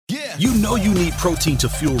You know you need protein to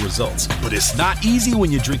fuel results, but it's not easy when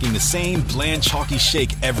you're drinking the same bland, chalky shake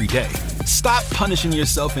every day. Stop punishing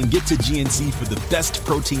yourself and get to GNC for the best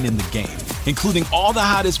protein in the game, including all the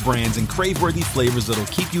hottest brands and crave-worthy flavors that'll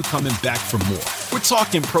keep you coming back for more. We're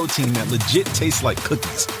talking protein that legit tastes like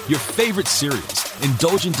cookies, your favorite cereals,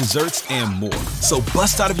 indulgent desserts, and more. So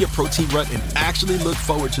bust out of your protein rut and actually look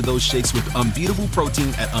forward to those shakes with unbeatable protein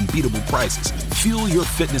at unbeatable prices. Fuel your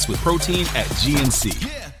fitness with protein at GNC.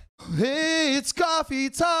 Yeah. Hey, it's Coffee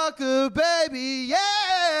Talker, baby, yeah!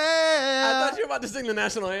 I thought you were about to sing the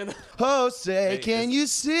national anthem. Jose, can you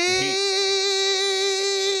see?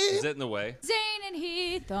 Is it in the way? Zane and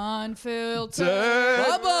Heath Unfiltered.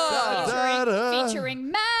 Bubba! Featuring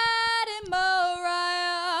Matt and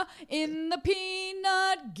Mariah in the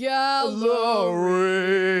Peanut Gallery.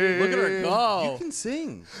 Look at her go. You can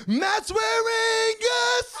sing. Matt's wearing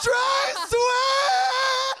a striped sweater.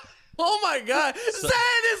 Oh my God.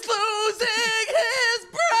 Zane is losing his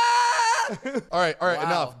breath. All right, Wow.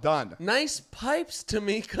 enough, done. Nice pipes,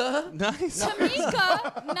 Tamika. Nice.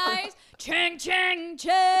 Tamika, nice. Ching, ching,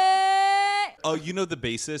 ching. Oh, you know the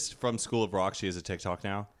bassist from School of Rock? She has a TikTok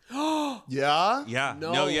now. Yeah? Yeah.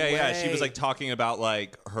 No Yeah. She was way. like talking about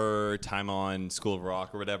like her time on School of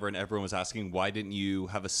Rock or whatever, and everyone was asking, why didn't you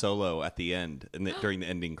have a solo at the end and during the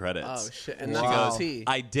ending credits? Oh, shit. And She Wow. goes, Tea.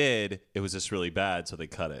 I did. It was just really bad, so they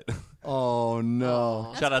cut it. Oh,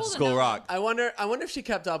 no. Shout out cool to to School of know. Rock. I wonder if she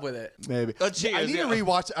kept up with it. Maybe. cheers, I need yeah. to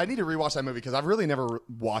rewatch that movie because I've really never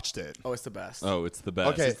watched it. Oh, it's the best. Oh, it's the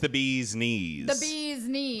best. Okay. It's the bee's knees. The bee's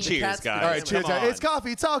knees. Cheers, cat's guys. the- All right, cheers. Come on. It's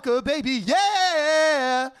Coffee Talker, baby,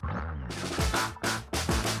 yeah!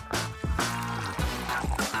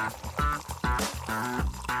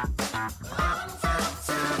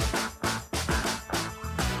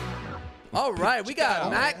 All right, we got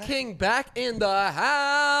Matt King back in the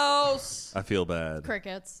house. I feel bad.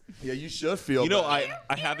 Crickets. Yeah, you should feel You know, bad.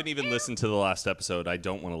 I haven't even listened to the last episode. I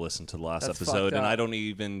don't want to listen to the last That's episode, fucked and up. I don't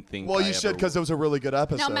even think. Well, I you should ever- because it was a really good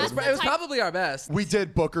episode. Matt- It was probably our best. We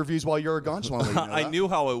did book reviews while you were gone. Just want to let you know I that. knew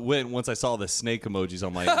how it went once I saw the snake emojis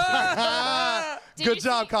on my Instagram. Did Good you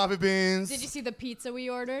job, see- Coffee Beans. Did you see the pizza we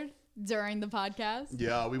ordered during the podcast?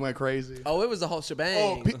 Yeah, we went crazy. Oh, it was the whole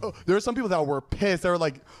shebang. There were some people that were pissed. They were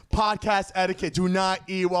like, podcast etiquette, do not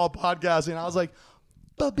eat while podcasting. I was like,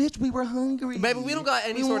 but bitch, we were hungry. Baby, we don't got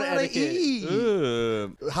any We sort of wanna etiquette.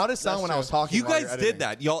 eat. How did it sound when I was talking? You while guys you're did editing?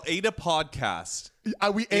 that. Y'all ate a podcast.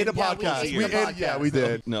 We ate a Yeah, we podcast. ate We a ate, podcast. yeah, we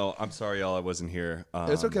did. No, I'm sorry, y'all. I wasn't here.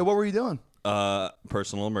 It's okay. What were you doing?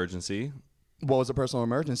 Personal emergency. What was a personal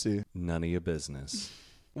emergency? None of your business.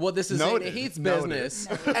 Well, this is Noted. Zane and Heath's Noted. business,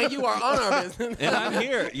 and you are on our business. And I'm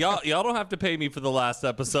here. Y'all don't have to pay me for the last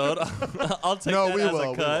episode. I'll take No, that we as will, a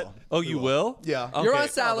we cut. will. Oh, We you will. will? Yeah. You're Okay. on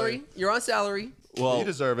salary. You're on salary. Well, You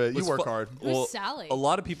deserve it. You what's work fu- hard. Who's Sally? A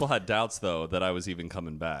lot of people had doubts though that I was even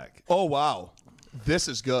coming back. Oh, wow. This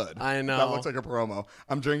is good. I know. That looks like a promo.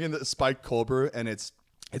 I'm drinking the spiked cold brew, and it's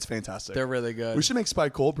fantastic. They're really good. We should make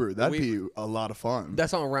spiked cold brew. That'd be a lot of fun.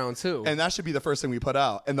 That's on round 2. And that should be the first thing we put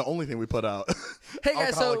out, and the only thing we put out. Hey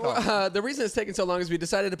guys, so Alcoholic coffee. the reason it's taking so long is we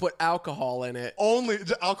decided to put alcohol in it. Only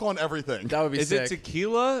alcohol and everything. That would be Is sick. it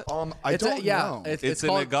tequila? I It's don't know. It's an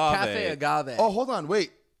called agave. Cafe Agave. Oh, hold on,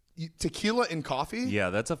 wait. Tequila and coffee? Yeah,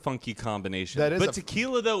 that's a funky combination. That is but a-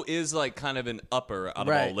 tequila though is like kind of an upper out of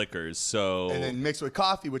all Right. liquors. So And then mixed with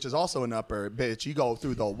coffee, which is also an upper, bitch. You go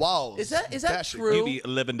through the walls. Is that shit- true? you be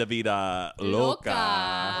living the vida loca.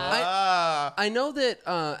 Ah. I know that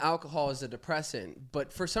alcohol is a depressant,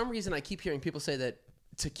 but for some reason I keep hearing people say that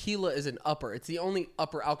tequila is an upper. It's the only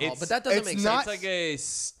upper alcohol, but that doesn't it's make not- sense. It's like a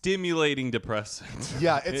stimulating depressant.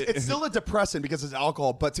 Yeah, it's still a depressant because it's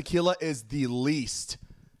alcohol, but tequila is the least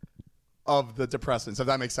of the depressants, if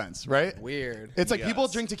that makes sense, right? Weird. It's like Yes. people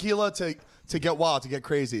drink tequila to get wild, to get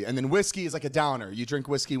crazy, and then whiskey is like a downer. You drink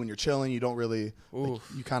whiskey when you're chilling. You don't really, like,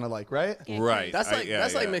 you kind of like, right? Right. That's like yeah,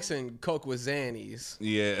 like yeah. mixing Coke with Xannies.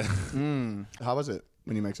 Yeah. How was it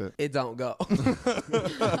when you mix it? It don't go.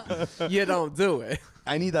 You don't do it.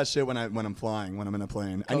 I need that shit when I'm flying, when I'm in a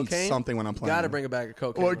plane. I need Cocaine? something when I'm playing. Gotta bring a bag of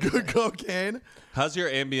cocaine. Or good cocaine. How's your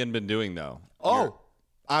Ambien been doing though? Oh,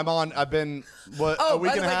 I've been, a week by and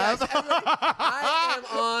the a way, half. guys, everybody, I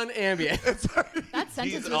am on Ambien. That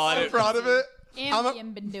sentence He's was on so it. Proud of it.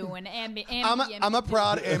 Ambien been doing. Ambien. I'm a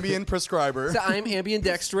proud Ambien prescriber. So I'm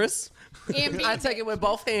ambidextrous. Ambien. I take it with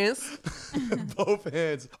both hands. Both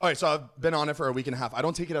hands. All right, so I've been on it for a week and a half. I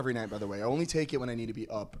don't take it every night, by the way. I only take it when I need to be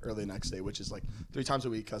up early the next day, which is like 3 times a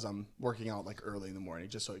week because I'm working out like early in the morning,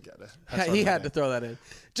 just so I get it. He had to throw that in,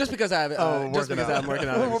 just because I have. just because I'm working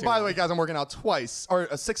out. Well, by the way, guys, I'm working out twice or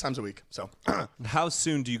 6 times a week. So How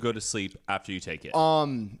soon do you go to sleep after you take it?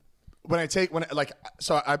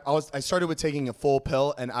 I started with taking a full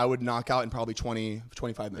pill, and I would knock out in probably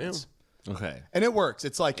 25 minutes. Okay. And it works.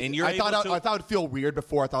 It's like And you're I thought able to- I thought it'd feel weird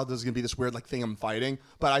before. I thought this was gonna be this weird like thing I'm fighting,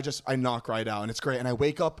 but I knock right out, and it's great. And I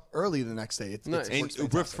wake up early the next day. It And works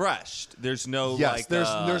fantastic. refreshed. There's no Yes,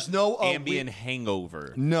 there's no ambient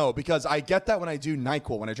hangover. No, because I get that when I do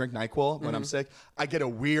NyQuil, when I drink NyQuil when I'm sick, I get a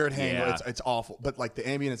weird hangover. Yeah. It's awful. But like the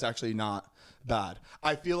Ambien is actually not bad.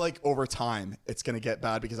 I feel like over time it's gonna get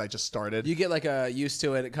bad because I just started. You get like used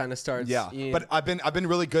to it. It kind of starts. Yeah, but I've been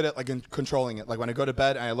really good at like controlling it. Like when I go to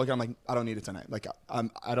bed and I look, I'm like, I don't need it tonight. Like I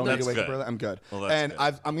don't need That's to wake up good. early. I'm good. Well, that's and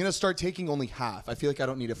good. I'm gonna start taking only half. I feel like I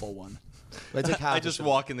don't need a full one. If I take half. I it just should-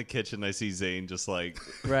 walk in the kitchen. I see Zane just like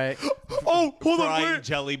right. Oh, hold on, frying wait.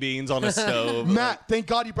 jelly beans on a stove. Matt, thank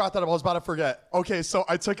God you brought that up. I was about to forget. Okay, so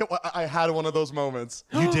I took it. I had one of those moments.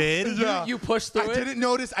 You did? Yeah. You pushed through I it? didn't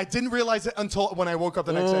notice. I didn't realize it until when I woke up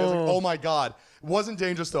the next day. I was like, oh my God. It wasn't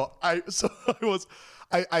dangerous though. I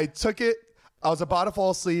took it. I was about to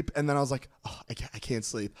fall asleep, and then I was like, oh, I can't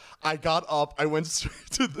sleep. I got up. I went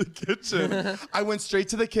straight to the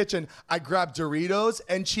kitchen. I grabbed Doritos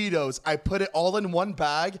and Cheetos. I put it all in one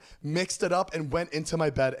bag, mixed it up, and went into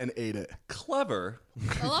my bed and ate it. Clever.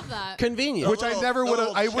 I love that. Convenient. Which I never would have.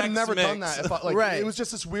 little I would have Chex never done Mix. that. If I, like, Right. It was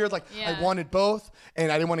just this weird. Like Yeah. I wanted both,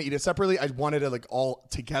 and I didn't want to eat it separately. I wanted it like all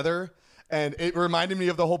together, and it reminded me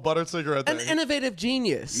of the whole butter cigarette An thing. innovative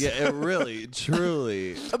genius. Yeah, it really,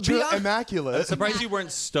 truly. Immaculate. I'm surprised you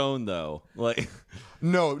weren't stoned though. Like,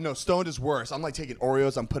 No, stoned is worse. I'm like taking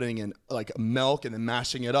Oreos. I'm putting in like milk and then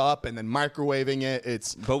mashing it up and then microwaving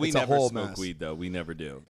it. but we it's a never whole smoke mess. weed though. We never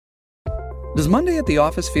do. Does Monday at the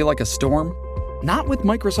office feel like a storm? Not with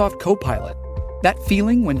Microsoft Copilot. That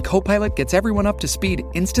feeling when Copilot gets everyone up to speed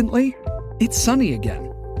instantly? It's sunny again.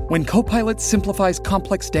 When Copilot simplifies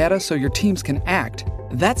complex data so your teams can act,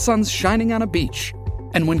 that sun's shining on a beach.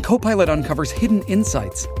 And when Copilot uncovers hidden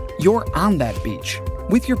insights, you're on that beach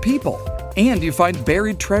with your people and you find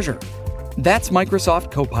buried treasure. That's Microsoft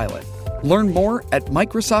Copilot. Learn more at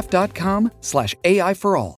Microsoft.com/AI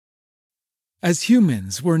for all. As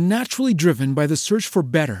humans, we're naturally driven by the search for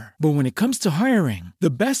better. But when it comes to hiring,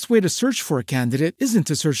 the best way to search for a candidate isn't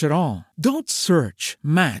to search at all. Don't search,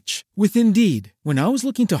 match with Indeed. When I was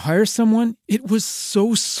looking to hire someone, it was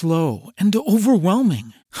so slow and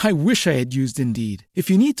overwhelming. I wish I had used Indeed.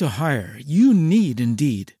 If you need to hire, you need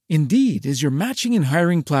Indeed. Indeed is your matching and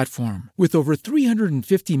hiring platform with over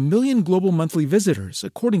 350 million global monthly visitors,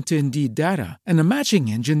 according to Indeed data, and a matching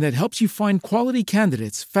engine that helps you find quality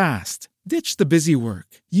candidates fast. Ditch the busy work.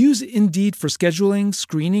 Use Indeed for scheduling,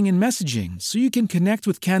 screening, and messaging so you can connect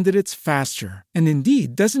with candidates faster. And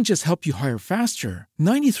Indeed doesn't just help you hire faster.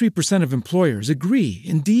 93% of employers agree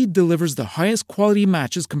Indeed delivers the highest quality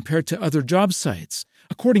matches compared to other job sites,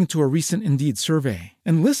 according to a recent Indeed survey.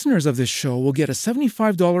 And listeners of this show will get a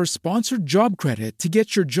 $75 sponsored job credit to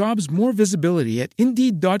get your jobs more visibility at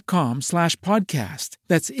Indeed.com/podcast.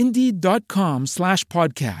 That's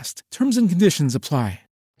Indeed.com/podcast. Terms and conditions apply.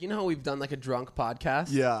 You know how we've done like a drunk podcast?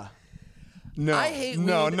 Yeah. No. I hate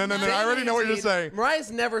no, weed. no. Zane I already know what you're hates saying. weed.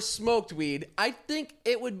 Mariah's never smoked weed. I think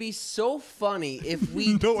it would be so funny if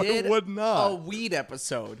we No, it did would not. a weed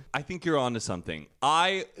episode. I think you're onto something.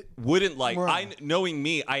 I wouldn't like. Knowing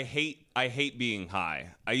me, I hate being high.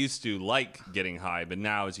 I used to like getting high, but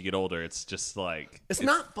now as you get older, it's just like It's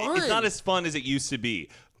not fun. It's not as fun as it used to be.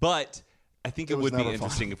 But I think it was would be never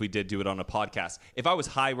interesting fun. if we did do it on a podcast. If I was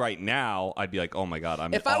high right now, I'd be like, oh my god,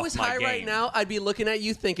 I'm. If I off was my high right game. now, I'd be looking at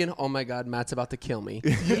you thinking, "Oh my God, Matt's about to kill me."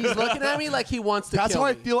 He's looking at me like he wants to That's kill how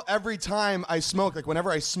I me. feel every time I smoke. Like whenever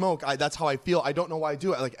I smoke, that's how I feel. I don't know why I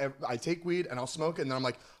do it. Like I take weed and I'll smoke it, and then I'm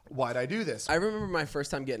like, why'd I do this? I remember my first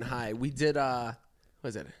time getting high. We did what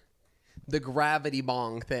was it? The gravity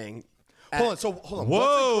bong thing. hold on. Whoa,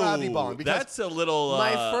 What's a gravity bong? Because that's a little.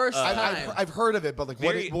 My first time. I've heard of it, but like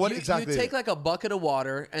Very- what you, exactly? You take like a bucket of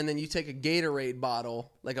water and then you take a Gatorade bottle,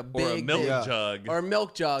 like a big or a milk thing, jug. or a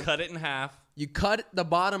milk jug. Cut it in half. You cut the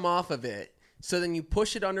bottom off of it. So then you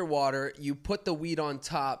push it underwater. You put the weed on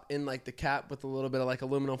top in like the cap with a little bit of like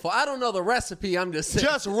aluminum foil. I don't know the recipe. I'm just saying.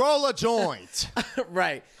 just roll a joint.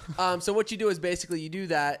 Right. So what you do is basically you do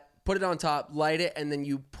that, put it on top, light it, and then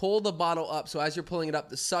you pull the bottle up. So as you're pulling it up,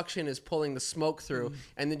 the suction is pulling the smoke through,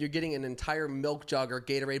 and then you're getting an entire milk jug or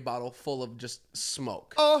Gatorade bottle full of just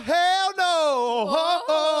smoke. Oh hell no!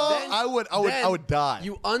 Then- I would die.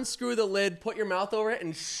 You unscrew the lid, put your mouth over it,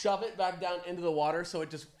 and shove it back down into the water so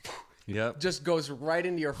it Yep. just goes right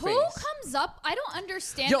into your Who face. comes up? I don't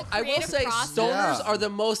understand Yo, the I will creative say process. stoners Yeah. are the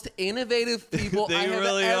most innovative people They I have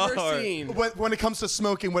really ever are. seen. when it comes to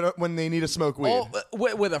smoking, when they need to smoke weed. Oh,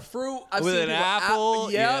 with a fruit, I've With seen an people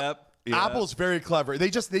apple. Yep. Yep. Apple's very clever. They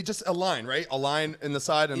just align, right? A line in the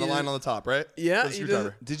side and a line on the top, right? Yeah, For the you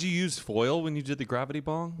screwdriver. Did you use foil when you did the gravity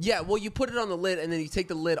bong? Yeah, well, you put it on the lid, and then you take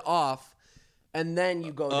the lid off, and then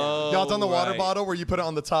you go down. Y'all done the water right. bottle where you put it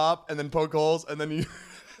on the top and then poke holes and then you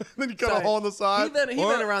then you cut a hole on the side? He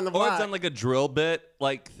been around the Or block. I've done like a drill bit,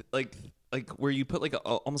 like where you put like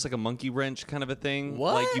almost like a monkey wrench kind of a thing.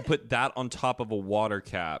 What? Like you put that on top of a water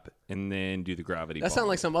cap and then do the gravity. That sounds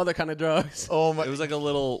like some other kind of drugs. Oh my! It was like a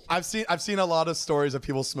little. I've seen a lot of stories of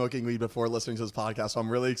people smoking weed before listening to this podcast. So I'm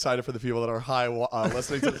really excited for the people that are high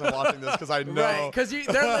listening to this and watching this because I know. Right, because they're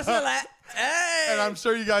listening to that. Hey! And I'm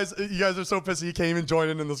sure you guys are so pissed that you can't even join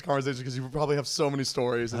in this conversation because you probably have so many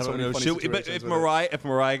stories and I so don't many know. funny But situations. if with it.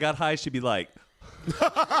 Mariah got high, she'd be like.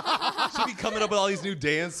 She'd be coming up with all these new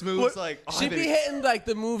dance moves. Like She'd be hitting like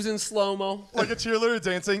the moves in slow mo. like a cheerleader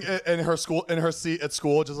dancing in her seat at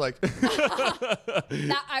school, just like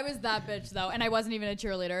I was that bitch though, and I wasn't even a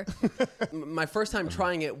cheerleader. My first time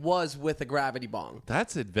trying it was with a gravity bong.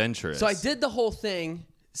 That's adventurous. So I did the whole thing,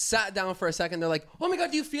 sat down for a second. They're like, "Oh my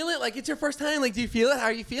god, do you feel it? Like it's your first time. Like, do you feel it? How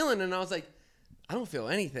are you feeling?" And I was like, "I don't feel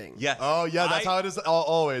anything." Yes. oh yeah, that's how it is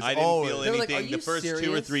always. I didn't always. feel They were like, anything. "Are you The first 2 or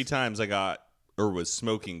serious?" 3 times I got or was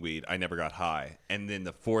smoking weed, I never got high. And then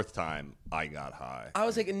the 4th time, I got high. I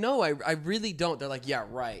was like, "No, I really don't." They're like, "Yeah,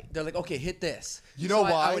 right." They're like, "Okay, hit this." You know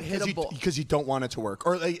So why? I would hit a ball. Because you don't want it to work,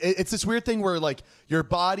 or like, it's this weird thing where like your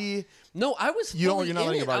body. No, I was. You don't- fully you're not in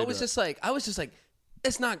letting it. your body I was do it. just like,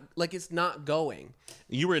 it's not going.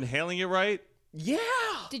 You were inhaling it, right? Yeah.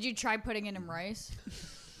 Did you try putting it in rice?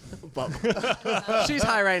 She's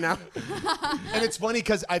high right now. And it's funny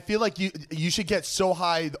because I feel like you should get so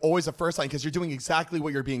high always the first time because you're doing exactly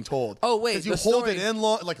what you're being told. Oh, wait, 'Cause you the hold story- it in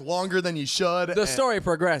longer than you should. The and- story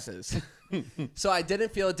progresses. So I didn't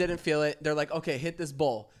feel it. They're like, "Okay, hit this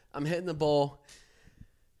bowl." I'm hitting the bowl.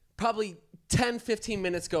 Probably 10, 15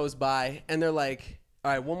 minutes goes by, and they're like,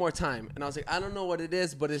 "All right, one more time." And I was like, "I don't know what it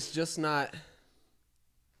is, but it's just not."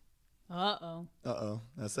 Uh-oh.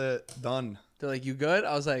 That's it. Done. They're like, "You good?"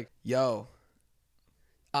 I was like, "Yo,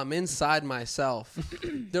 I'm inside myself."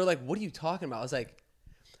 They're like, "What are you talking about?" I was like,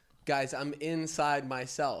 "Guys, I'm inside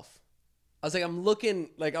myself." I was like,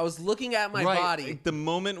 I was looking at my body. Like the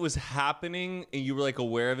moment was happening and you were like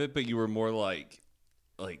aware of it, but you were more like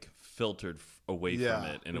filtered away from Yeah.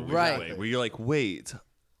 it in a weird Right. way. Where you're like, wait,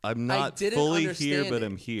 I'm not didn't fully understand here, but it.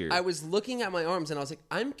 I'm here. I was looking at my arms and I was like,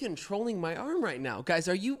 I'm controlling my arm right now. Guys,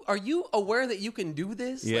 are you aware that you can do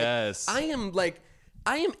this? Like, Yes. I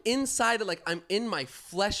am inside, like I'm in my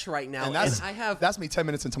flesh right now. And And that's me 10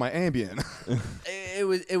 minutes into my Ambien.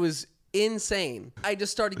 it was insane. I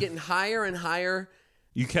just started getting higher and higher.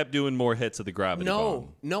 You kept doing more hits of the gravity bomb.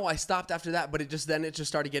 No, I stopped after that, but it just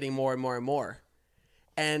started getting more and more and more.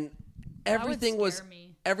 And everything was scare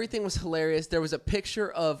me. everything was hilarious. There was a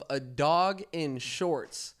picture of a dog in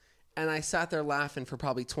shorts, and I sat there laughing for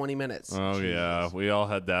probably 20 minutes. Oh yeah, we all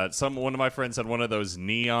had that. One of my friends had one of those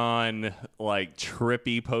neon like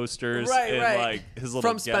trippy posters Right, in right. like his little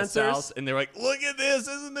From guest Spencer's. house, and they're like, "Look at this!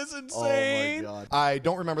 Isn't this Oh insane?" my god! I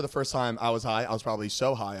don't remember the first time I was high. I was probably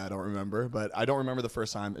so high I don't remember. But I don't remember the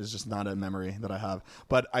first time. It's just not a memory that I have.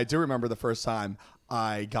 But I do remember the first time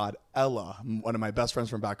I got Ella, one of my best friends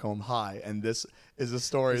from back home, high. And this is a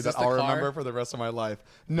story Is this that the I'll car? remember for the rest of my life.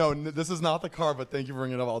 No, this is not the car. But thank you for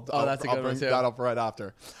bringing it up. That's a I'll good bring one, too. that up right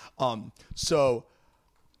after. So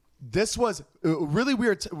this was a really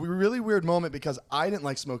weird moment because I didn't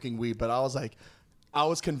like smoking weed, but I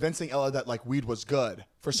was convincing Ella that like weed was good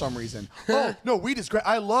for some reason. Oh no, weed is great.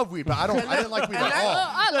 I love weed, but I didn't like weed at all.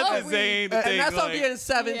 I love That's weed. Zane And thing, that's not like- being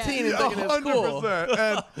 17 and Yeah. thinking it's cool.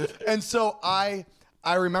 100%. And so I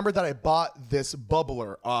remember that I bought this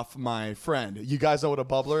bubbler off my friend. You guys know what a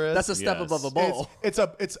bubbler is? That's a step Yes. above a bowl. It's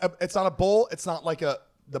not a bowl. It's not like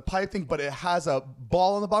the pipe thing, but it has a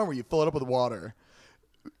ball on the bottom where you fill it up with water.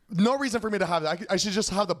 No reason for me to have that. I should just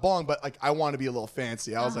have the bong, but like I want to be a little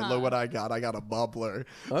fancy. I was like, look what I got. I got a bubbler.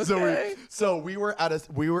 Okay. So we were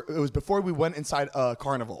it was before we went inside a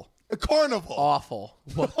carnival. A carnival. Awful.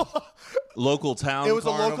 Local town. It was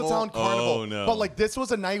carnival? a local town carnival. Oh no! But like this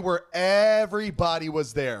was a night where everybody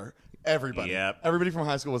was there. Everybody. Yep. Everybody from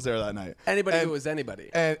high school was there that night. Anybody And- who was anybody.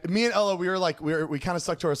 And me and Ella, we kind of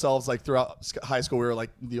stuck to ourselves like throughout high school. We were like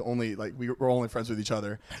we were only friends with each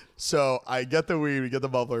other. So I get the weed, we get the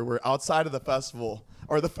bubbler. We're outside of the festival,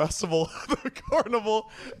 the carnival,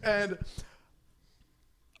 and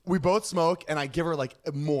we both smoke. And I give her like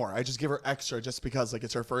more. I just give her extra just because like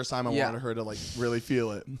it's her first time. I Yeah. wanted her to like really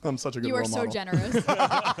feel it. I'm such a good You are role so model. generous.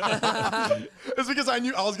 It's because I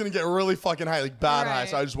knew I was gonna get really fucking high, like bad high.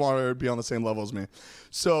 So Right. I just wanted her to be on the same level as me.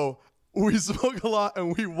 So we smoke a lot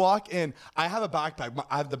and we walk in. I have a backpack.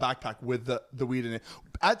 I have the backpack with the weed in it.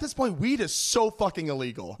 At this point, weed is so fucking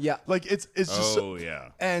illegal. Yeah. Like it's just Oh, yeah.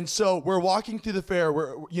 And so we're walking through the fair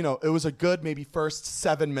where, it was a good maybe first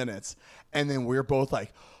 7 minutes. And then we're both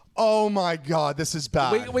like, oh my God, this is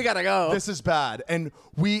bad. We gotta go. This is bad. And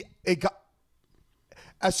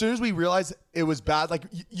as soon as we realized it was bad, like,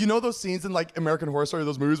 you know those scenes in like American Horror Story,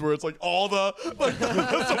 those movies where it's like all the, like,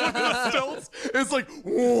 someone in the stilts, it's like,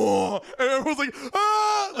 whoa, and everyone's like,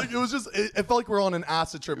 ah, like it felt like we were on an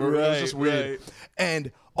acid trip. It was just weird. Right.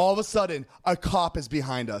 And all of a sudden, a cop is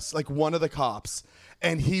behind us, like one of the cops,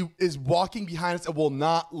 and he is walking behind us and will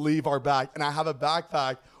not leave our back. And I have a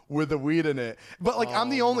backpack with the weed in it. But like, I'm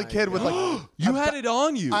the only kid with like, You had it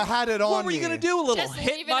on you. I had it on What were you me. going to do? A little Just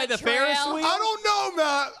hit leaving by a the trail? Ferris wheel? I don't know,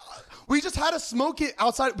 Matt. We just had to smoke it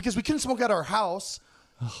outside because we couldn't smoke at our house.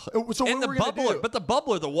 So what And the were we gonna bubbler, do? but the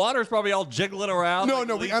bubbler, the water's probably all jiggling around. No, like,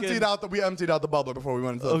 we leaking. emptied out the bubbler before we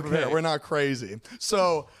went into the fair. We're not crazy.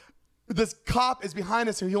 So this cop is behind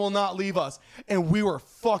us and he will not leave us. And we were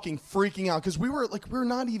fucking freaking out because we're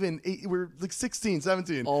not even 8, we're like 16,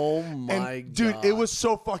 17. Oh my and, dude, God. it was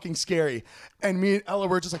so fucking scary. And me and Ella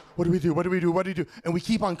were just like, what do we do? What do we do? What do we do? And we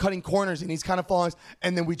keep on cutting corners and he's kind of following us.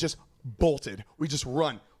 And then we just bolted. We just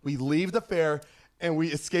run. We leave the fair and we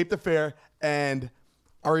escape the fair. And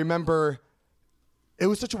I remember it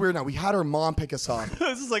was such a weird night. We had our mom pick us up.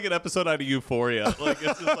 This is like an episode out of Euphoria. Like,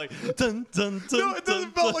 it's just like, dun, dun, dun, No, it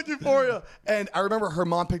doesn't feel like Euphoria. And I remember her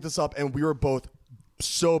mom picked us up, and we were both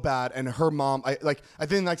so bad. And her mom, I think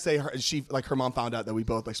the next day, her mom found out that we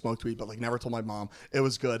both like smoked weed, but like never told my mom. It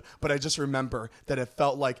was good, but I just remember that it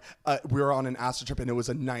felt like we were on an acid trip, and it was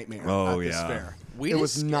a nightmare at this fair. Weed it is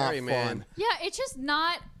was not scary, man. fun. Yeah, it's just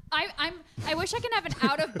not. I wish I could have an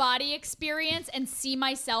out of body experience and see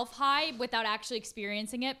myself high without actually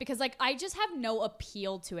experiencing it, because like I just have no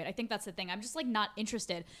appeal to it. I think that's the thing. I'm just like not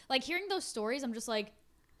interested. Like hearing those stories, I'm just like,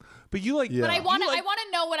 But you like, Yeah. but I want to. You like- I want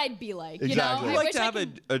to know what I'd be like. Exactly. You know, you I like wish to I have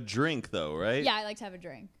could- a drink though, right? Yeah, I like to have a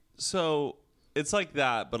drink. So it's like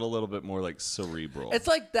that, but a little bit more like cerebral. It's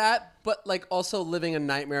like that, but like also living a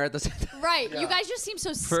nightmare at the same time. Right. You guys just seem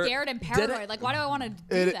so scared and paranoid. Like, why do I want to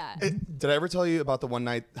do that? Did I ever tell you about the one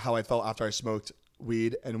night how I felt after I smoked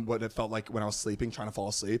weed and what it felt like when I was sleeping, trying to fall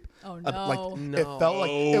asleep? Oh, Like it felt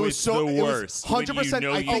like it was it's so the it was worst. When you 100%.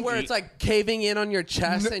 know I you think Where it's like caving in on your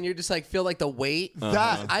chest and you just like feel like the weight.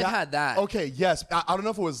 I've had that. Okay, yes. I don't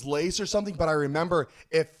know if it was lace or something, but I remember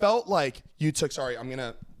it felt like you took. Sorry, I'm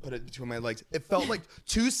gonna put it between my legs. It felt like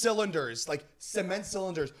 2 cylinders, like cement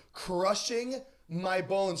cylinders, crushing my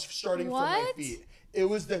bones starting from my What? feet. It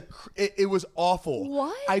was it was awful.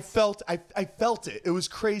 What? I felt it. It was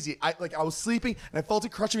crazy. I was sleeping and I felt it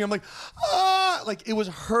crushing me. I'm like, ah, like it was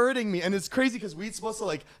hurting me. And it's crazy because weed's supposed to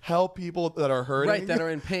like help people that are hurting. Right, that are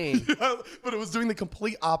in pain. But it was doing the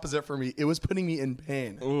complete opposite for me. It was putting me in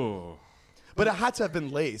pain. Ooh. But it had to have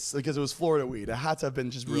been lace because it was Florida weed. It had to have been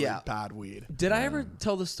just really Yeah. bad weed. Did I ever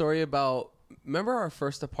tell the story about, remember our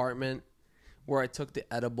first apartment where I took the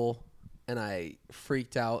edible and I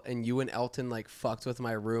freaked out and you and Elton like fucked with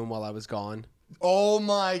my room while I was gone? Oh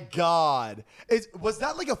my God. Was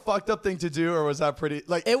that like a fucked up thing to do, or was that pretty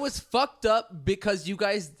like It was fucked up because you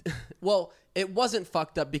guys, well, it wasn't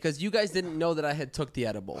fucked up because you guys didn't know that I had took the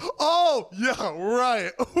edible. Oh, yeah,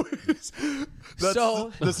 right.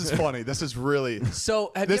 So- this is funny. This is really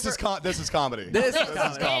So have this you is ever, this is comedy. This is This is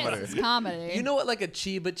comedy. comedy. This is comedy. You know what like a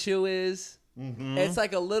Chiba Chew is? Mm-hmm. It's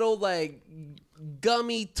like a little like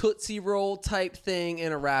gummy Tootsie Roll type thing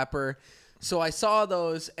in a wrapper. So I saw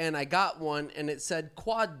those and I got one and it said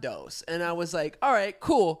quad dose. And I was like, all right,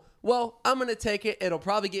 cool. Well, I'm going to take it. It'll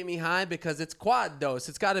probably get me high because it's quad dose.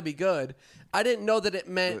 It's got to be good. I didn't know that it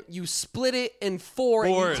meant you split it in 4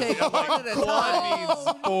 and you take one at a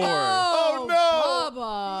time. Oh no.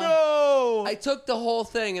 Bubba. No. I took the whole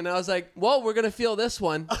thing and I was like, well, we're going to feel this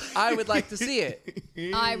one. I would like to see it.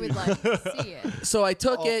 I would like to see it. So I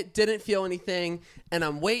took it, didn't feel anything, and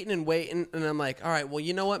I'm waiting and waiting, and I'm like, all right, well,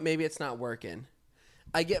 you know what? Maybe it's not working.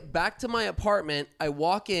 I get back to my apartment. I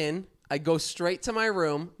walk in. I go straight to my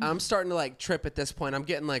room. I'm starting to like trip at this point. I'm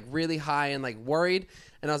getting like really high and like worried.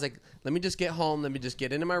 And I was like, let me just get home. Let me just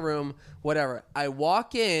get into my room, whatever. I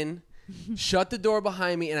walk in, shut the door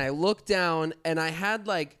behind me, and I look down, and I had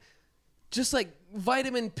like just like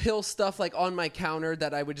vitamin pill stuff like on my counter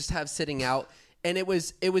that I would just have sitting out. And it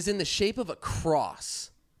was in the shape of a cross.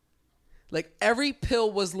 Like every pill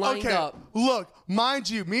was lined Okay, up. look, mind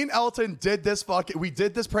you, me and Elton did this we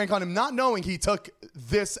did this prank on him, not knowing he took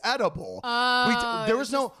this edible.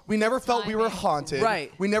 We never felt we were timing. haunted.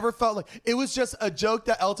 Right. We never felt like, it was just a joke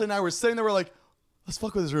that Elton and I were sitting there, we're like, let's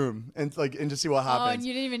fuck with his room and just see what Oh, happens. and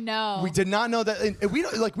you didn't even know. We did not know that. And we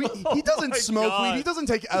don't he doesn't smoke weed. He doesn't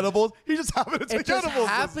take edibles. He just happened to take It just edibles.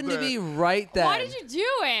 happened to this be day. right then. Why did you do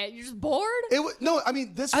it? You're just bored? No, I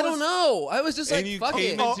mean, this I was. don't know. I was just And like, you fuck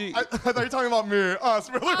came it. Oh, into- I thought you were talking about me. Us.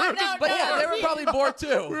 We were Oh, just no, But no. yeah, they were probably bored we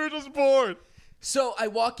too. were just bored. So I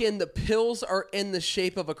walk in, the pills are in the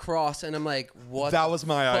shape of a cross, and I'm like, what That the was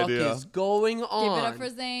my fuck idea. is going Give on? it up for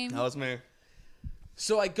Zane. That was me.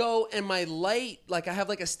 So I go, and my light, like I have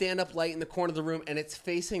like a stand-up light in the corner of the room, and it's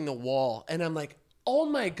facing the wall. And I'm like, oh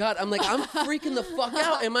my God. I'm like, I'm freaking the fuck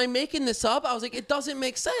out. Am I making this up? I was like, it doesn't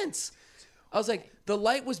make sense. I was like, the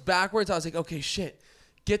light was backwards. I was like, okay, shit.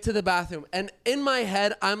 Get to the bathroom. And in my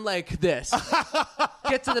head, I'm like this.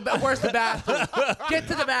 Get to the where's the bathroom? Get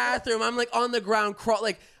to the bathroom. I'm like on the ground,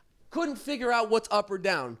 like couldn't figure out what's up or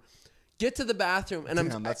down. Get to the bathroom, and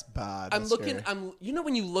Damn, that's bad. I'm That's looking. scary. You know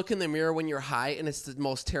when you look in the mirror when you're high, and it's the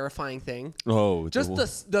most terrifying thing. Oh, Just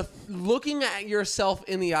the looking at yourself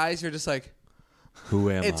in the eyes, you're just like,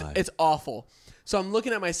 who am it's I? it's awful. So I'm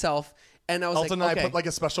looking at myself, and I was Elton like, and okay. I put like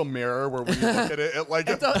a special mirror where when you look at it,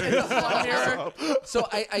 It's a fun mirror. So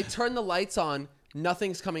I turn the lights on.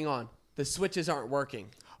 Nothing's coming on. The switches aren't working.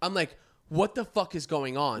 I'm like, what the fuck is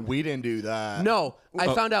going on? We didn't do that. No,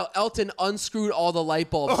 I found out Elton unscrewed all the light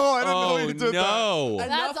bulbs. Oh, I didn't know you did that. no.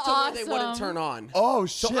 Enough That's to where they wouldn't awesome. turn on. Oh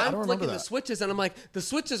shit! So I I'm don't remember flicking that. the switches, and I'm like, the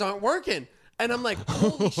switches aren't working. And I'm like,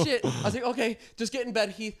 holy shit. I was like, okay, just get in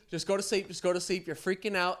bed, Heath. Just go to sleep. Just go to sleep. You're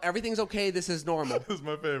freaking out. Everything's okay. This is normal. This is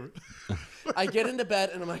my favorite. I get into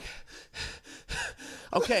bed, and I'm like,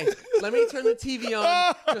 okay, let me turn the TV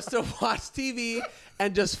on just to watch TV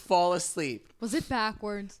and just fall asleep. Was it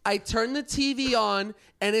backwards? I turn the TV on,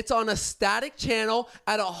 and it's on a static channel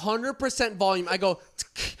at 100% volume. I go,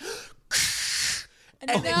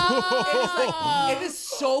 and then it is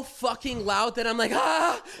so fucking loud that I'm like,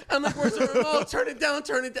 I'm like, where's the remote? Turn it down,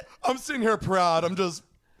 turn it down. I'm sitting here proud. I'm just.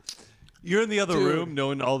 You're in the other Dude. room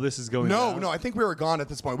knowing all this is going on. No. I think we were gone at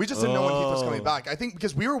this point. We just didn't know when Heath was coming back. I think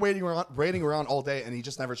because we were waiting around all day, and he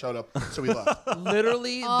just never showed up, so we left.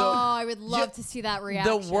 Literally, Oh, I would love to see that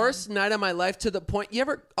reaction. the worst night of my life, to the point, you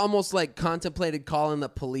ever almost like contemplated calling the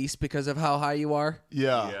police because of how high you are?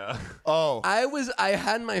 Yeah. Yeah. Oh. I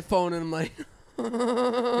had my phone, and I'm like,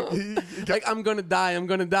 like I'm gonna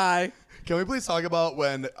die. Can we please talk about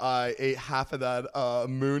when I ate half of that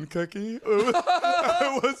moon cookie?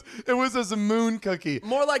 It was a moon cookie.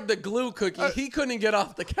 More like the glue cookie. He couldn't get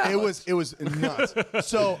off the couch. It was nuts.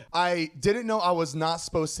 So I didn't know I was not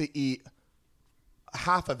supposed to eat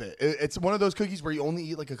half of it. It's one of those cookies where you only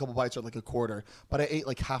eat like a couple bites or like a quarter. But I ate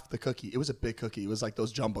like half the cookie. It was a big cookie. It was like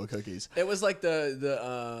those jumbo cookies. It was like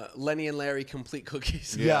the Lenny and Larry complete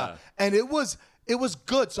cookies. Yeah. And it was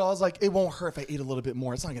good. So I was like, it won't hurt if I eat a little bit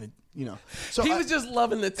more. It's not gonna, So He was just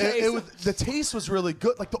loving the taste. the taste was really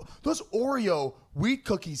good. Like those Oreo wheat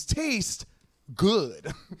cookies taste good.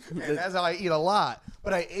 And that's how I eat a lot.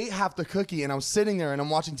 But I ate half the cookie, and I was sitting there and I'm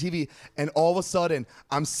watching TV, and all of a sudden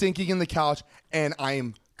I'm sinking in the couch and I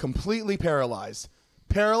am completely paralyzed.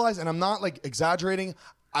 And I'm not like exaggerating.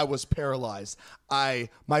 I was paralyzed.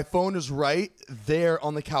 My phone is right there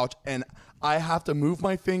on the couch, and I have to move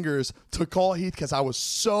my fingers to call Heath because I was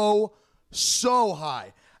so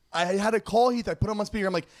high. I had to call Heath. I put him on speaker.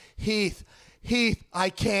 I'm like, Heath, I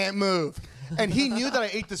can't move. And he knew that I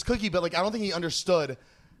ate this cookie, but like I don't think he understood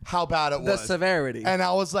how bad it was. The severity. And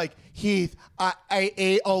I was like, Heath, I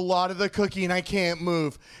ate a lot of the cookie and I can't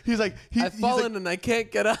move. He's like, I've fallen and I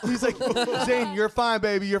can't get up. He's like, Zane, you're fine,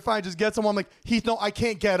 baby. You're fine. Just get someone. I'm like, Heath, no, I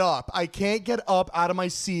can't get up. I can't get up out of my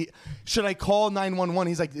seat. Should I call 911?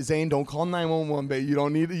 He's like, Zane, don't call 911, baby. You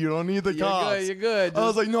don't need the cops. You're good. I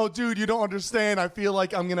was like, no, dude, you don't understand. I feel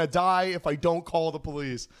like I'm gonna die if I don't call the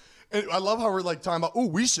police. And I love how we're like talking about, oh,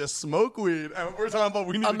 we should smoke weed. And we're talking about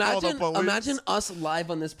we need to call the police. Imagine us live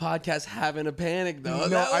on this podcast having a panic though.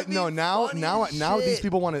 Now these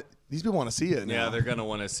people want to see it. Yeah, now. they're gonna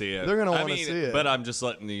want to see it. They're gonna I wanna mean, see it. But I'm just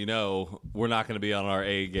letting you know we're not gonna be on our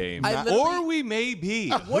A game, I literally- or we may be.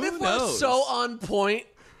 What Who if knows? we're so on point,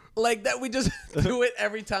 like that we just do it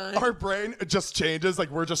every time? Our brain just changes. Like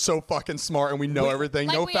we're just so fucking smart and we know everything.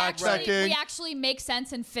 Like no we fact actually, checking. we actually make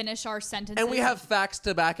sense and finish our sentences. and we have facts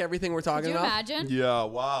to back everything we're Could talking you about. imagine? Yeah.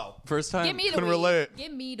 Wow. First time. Give me the Couldn't weed. relate.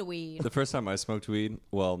 Give me the weed. The first time I smoked weed,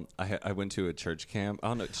 well, I went to a church camp. I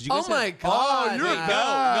don't know. Did you Oh guys my have- god! you're man.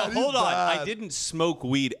 bad. No, hold He's on. bad. I didn't smoke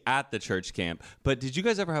weed at the church camp, but did you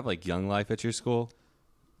guys ever have like Young Life at your school?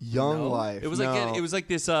 Young life. It was no. like it was like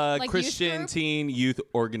this youth Christian group? teen youth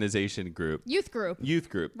organization group. Youth group. Youth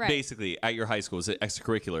group, Right. basically at your high school. It was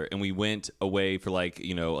extracurricular, and we went away for like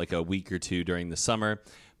a week or two during the summer.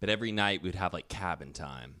 But every night we'd have like cabin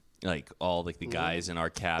time, like all like the guys in our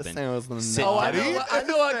cabin. sit Oh, I down.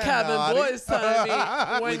 know what cabin boys telling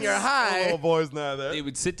me when you're high. Little boys not there. They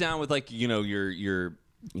would sit down with like your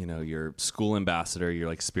school ambassador, your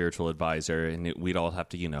like spiritual advisor, and we'd all have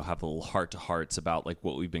to have a little heart to hearts about like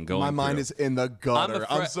what we've been going. My mind through. is in the gutter.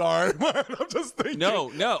 I'm sorry. I'm just thinking.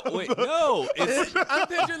 No. It's I'm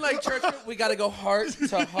picturing like church. We got to go heart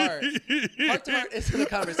to heart. Heart to heart is in the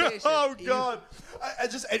conversation. Oh God!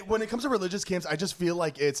 When it comes to religious camps, I just feel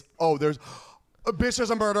like there's a bitch.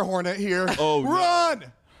 There's a murder hornet here. Oh, no. run!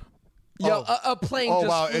 Yo, a plane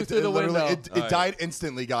just flew through the window. It died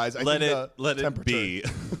instantly, guys. let it be.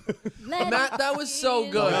 Matt, that was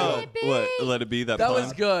so good. No, what? Let it be. That That pun?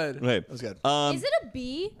 was good. Wait, That was good. Is it a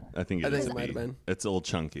bee? I think it might have been. It's a little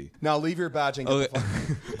chunky. Now leave your badge and get the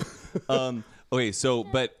fuck. Okay, so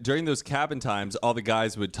but during those cabin times, all the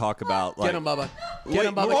guys would talk about like. Get him, Bubba. Get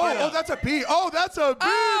him, Bubba. Oh, that's a bee. Oh, that's a bee,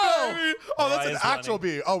 Oh! baby. Oh, that's an Ryan's actual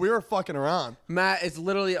bee. Oh, we were fucking around. Matt is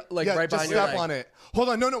literally like Yeah, right just behind your step leg. on it. Hold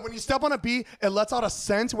on. No. When you step on a bee, it lets out a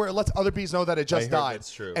scent where it lets other bees know that it just heard died.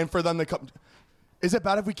 that's true. And for them to come. Is it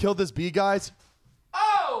bad if we kill this bee, guys?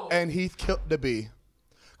 Oh! And Heath killed the bee.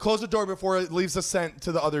 Close the door before it leaves a scent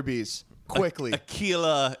to the other bees. Quickly.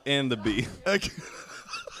 Aquila and the bee.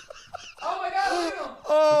 Oh my God! Look at him.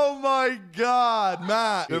 Oh my God,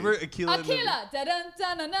 Matt. Remember Aquila? and the- Aquila.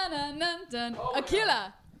 Dun-dun-dun-dun-dun-dun.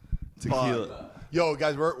 Aquila. Tequila. Yo,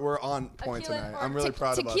 guys, we're on point Aquila, tonight. or I'm really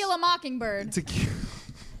proud of us. Tequila Mockingbird.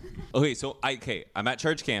 Okay, so I'm at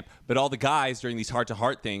church camp, but all the guys during these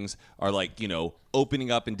heart-to-heart things are like,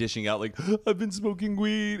 opening up and dishing out like, I've been smoking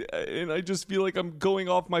weed and I just feel like I'm going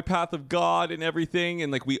off my path of God and everything.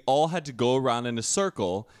 And like we all had to go around in a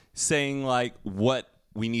circle saying like what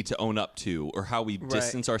we need to own up to or how we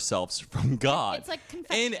distance ourselves from God. It's like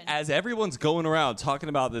confession. And as everyone's going around talking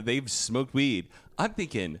about that they've smoked weed, I'm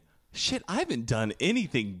thinking, shit, I haven't done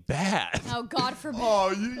anything bad. Oh, God forbid.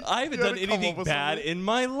 I haven't done anything bad in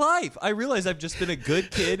my life. I realize I've just been a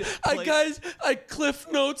good kid. I Cliff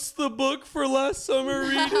Notes the book for last summer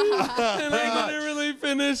reading, and I didn't really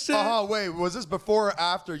finish it. Wait, was this before or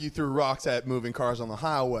after you threw rocks at moving cars on the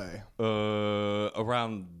highway?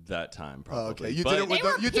 Around that time, probably. Okay, you But- did it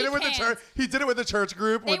with the church. He did it with the church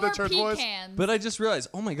group, They with the were church boys. pecans. But I just realized,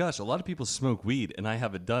 oh my gosh, a lot of people smoke weed, and I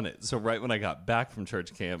haven't done it. So right when I got back from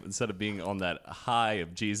church camp, instead of being on that high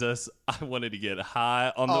of Jesus, I wanted to get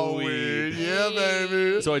high on the weed. Yeah,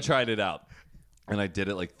 baby. So I tried it out, and I did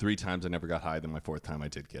it like 3 times. I never got high. Then my 4th time, I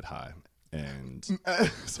did get high, and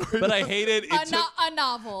but I hated it. A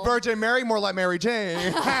novel. Virgin Mary, more like Mary Jane.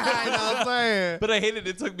 You know what I'm saying? But I hated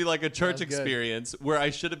it took me like a church experience where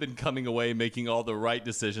I should have been coming away making all the right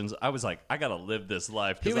decisions. I was like, I gotta live this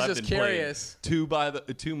life He because was I've just been curious. playing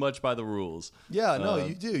too much by the rules. Yeah, no,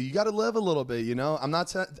 you do. You got to live a little bit, I'm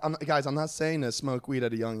not saying to smoke weed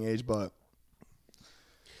at a young age, but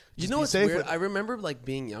You know be what's safe weird? with it. I remember like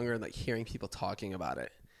being younger and like hearing people talking about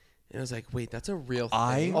it. And I was like, wait, that's a real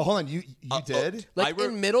thing. hold on, you did? Like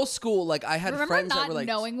in middle school, like I had Remember friends that not were like,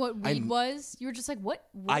 knowing what weed was? You were just like, what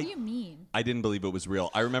do you mean? I didn't believe it was real.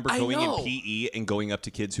 I remember I going in know. PE and going up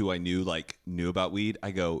to kids who I knew about weed.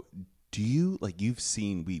 I go, do you you've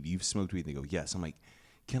seen weed? You've smoked weed? They go, yes. I'm like,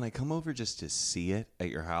 can I come over just to see it at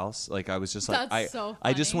your house? Like I was just like, That's so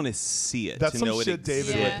I just funny. want to see it That's to some know shit it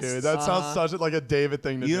David exists. would do. That sounds such like a David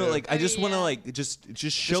thing to do. I just want to Yeah. just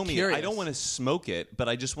show me. curious. I don't want to smoke it, but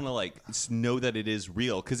I just want to know that it is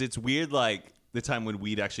real because it's weird. Like the time when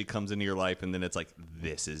weed actually comes into your life, and then it's like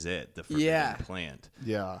this is it, the forbidden plant.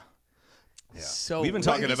 Yeah. so We've been weird.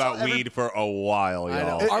 talking about weed for a while,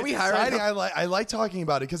 y'all. Are we It's hiring? exciting. I like talking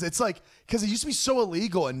about it because it used to be so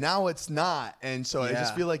illegal and now it's not, and so I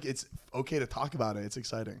just Yeah. feel like it's okay to talk about it. It's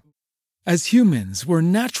exciting. As humans, we're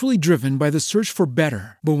naturally driven by the search for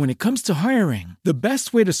better. But when it comes to hiring, the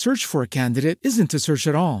best way to search for a candidate isn't to search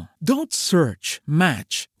at all. Don't search,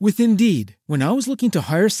 match with Indeed. When I was looking to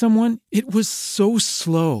hire someone, it was so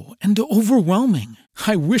slow and overwhelming.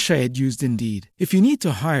 I wish I had used Indeed. If you need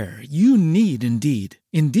to hire, you need Indeed.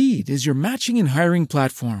 Indeed is your matching and hiring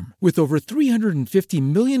platform with over 350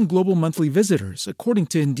 million global monthly visitors, according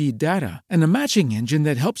to Indeed data, and a matching engine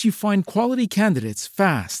that helps you find quality candidates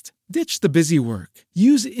fast. Ditch the busy work.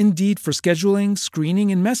 Use Indeed for scheduling, screening,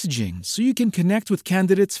 and messaging so you can connect with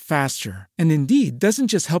candidates faster. And Indeed doesn't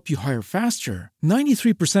just help you hire faster.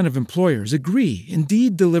 93% of employers agree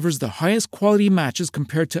Indeed delivers the highest quality matches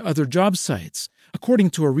compared to other job sites, according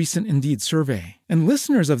to a recent Indeed survey. And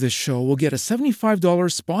listeners of this show will get a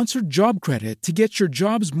 $75 sponsored job credit to get your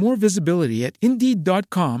jobs more visibility at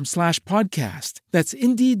Indeed.com/podcast. That's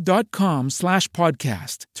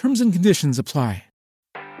Indeed.com/podcast. Terms and conditions apply.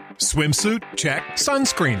 Swimsuit? Check.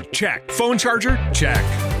 Sunscreen? Check. Phone charger? Check.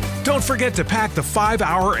 Don't forget to pack the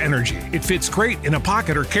 5-Hour Energy. It fits great in a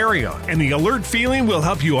pocket or carry-on, and the alert feeling will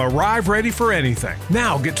help you arrive ready for anything.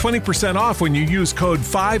 Now get 20% off when you use code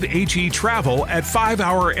 5HETRAVEL at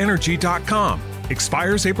 5hourenergy.com.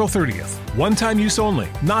 Expires April 30th. One-time use only.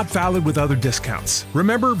 Not valid with other discounts.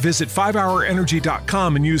 Remember, visit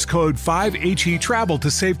 5hourenergy.com and use code 5HETRAVEL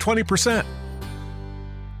to save 20%.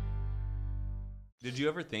 Did you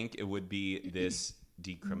ever think it would be this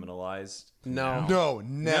decriminalized? No. No,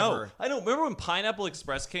 never. No. I don't remember when Pineapple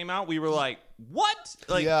Express came out, we were like, what?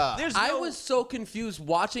 Like, Yeah. there's I no... was so confused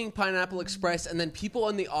watching Pineapple Express and then people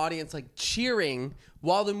in the audience like cheering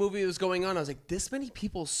while the movie was going on. I was like, this many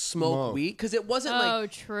people smoke weed? Because it wasn't Oh,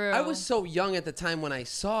 like... true. I was so young at the time when I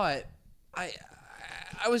saw it.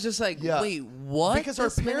 I was just like, Yeah. wait, what? Because our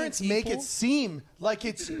This many parents make people? it seem like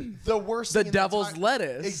it's the worst The thing in devil's entire-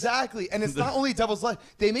 lettuce. Exactly. And it's not only devil's lettuce.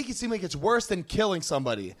 They make it seem like it's worse than killing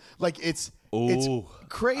somebody. Like it's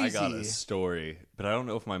crazy. I got a story, but I don't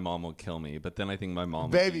know if my mom will kill me. But then I think my mom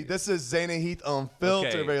would Baby, be- this is Zayna Heath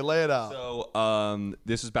Unfiltered. Okay. Baby, lay it out. So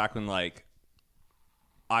this was back when like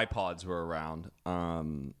iPods were around.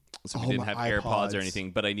 So we didn't my have AirPods or iPods.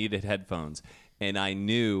 anything, but I needed headphones. And I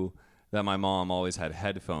knew that my mom always had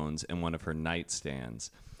headphones in one of her nightstands.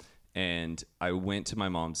 And I went to my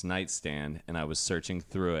mom's nightstand and I was searching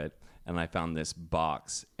through it and I found this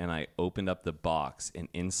box and I opened up the box and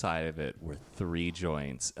inside of it were 3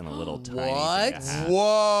 joints and a little tiny thing of hash.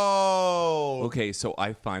 Whoa. Okay, so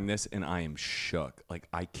I find this and I am shook. Like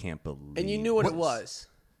I can't believe. And you knew what it was.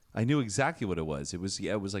 I knew exactly what it was. It was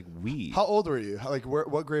like weed. How old were you?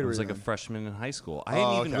 What grade I were was you like a in? freshman in high school. I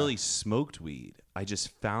hadn't even okay. really smoked weed. I just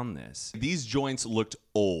found this. These joints looked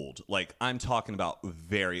old. Like I'm talking about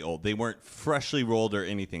very old. They weren't freshly rolled or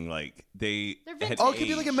anything. Like They're had vintage. Oh, it could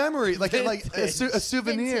be like a aged. memory, like a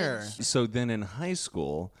souvenir. Vintage. So then in high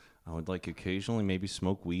school, I would like occasionally maybe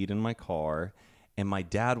smoke weed in my car. And my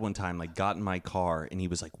dad one time like got in my car and he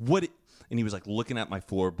was like, "What?" And he was like looking at my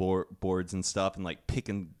floorboards and stuff and like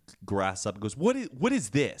picking grass up. He goes, what is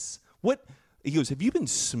this? What? He goes, have you been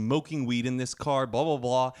smoking weed in this car? Blah, blah,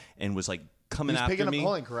 blah. And was like coming He's after picking up me.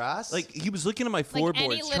 pulling grass? Like he was looking at my any floorboards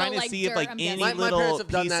little, trying to like, see if dirt, like I'm any guessing. My little parents have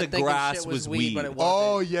done piece that of thinking grass shit was weed, weed. but it wasn't.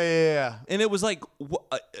 Oh, yeah. And it was like,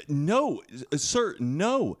 no, sir,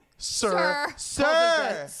 no. Sir.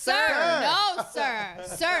 Sir,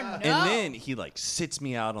 no, no. And then he like sits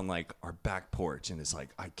me out on like our back porch and is like,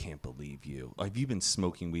 I can't believe you. Have you been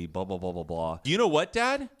smoking weed? Blah, blah, blah, blah, blah. You know what,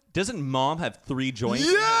 Dad? Doesn't Mom have 3 joints? in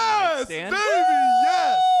her Yes, nightstand?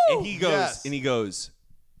 baby, yes. And he goes,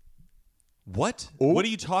 what? What are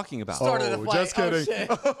you talking about? Started a fight. just kidding.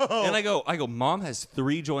 Oh, shit. And I go, Mom has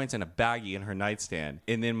 3 joints and a baggie in her nightstand.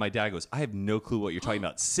 And then my dad goes, I have no clue what you're talking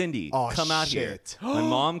about. Cindy, come out here. shit. My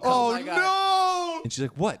mom comes. Oh, my God. no. And she's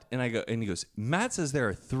like, what? And he goes, Matt says there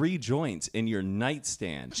are 3 joints in your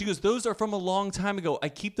nightstand. She goes, those are from a long time ago. I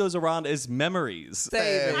keep those around as memories.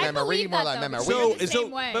 Save it. I Memory, believe more that, like though, memory. because you're the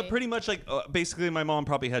same way. But pretty much like, basically my mom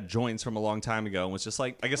probably had joints from a long time ago and was just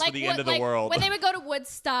like, I guess for the end of the world. When they would go to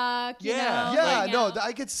Woodstock, you Yeah. know, Yeah, hang no, out.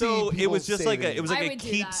 I could see. So it people was just like saving. it was I like a would do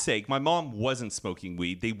that. keepsake. My mom wasn't smoking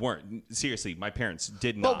weed. They weren't. Seriously, my parents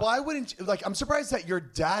did not. But why wouldn't you, like? I'm surprised that your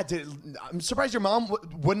dad did. I'm surprised your mom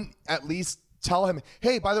wouldn't at least tell him,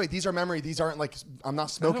 "Hey, by the way, these are memory. These aren't like I'm not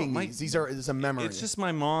smoking my- these. These are it's a memory." It's just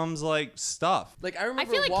my mom's like stuff. Like I I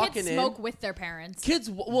remember feel like walking kids in. smoke with their parents. Kids,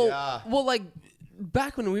 Yeah. well, like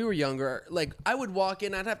back when we were younger, like I would walk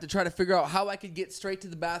in, I'd have to try to figure out how I could get straight to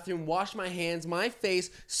the bathroom, wash my hands, my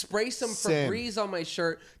face, spray some Same. Febreze on my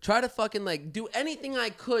shirt, try to fucking like do anything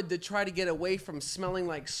I could to try to get away from smelling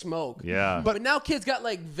like smoke. Yeah. But now kids got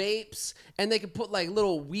like vapes and they can put like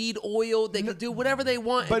little weed oil. They can do whatever they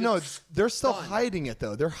want. But and no, it's they're still done. hiding it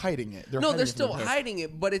though. They're hiding it. No, hiding they're it from still their parents. hiding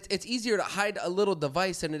it, but it's easier to hide a little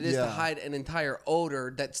device than it is to Yeah. hide an entire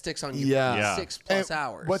odor that sticks on you Yeah. for 6+ And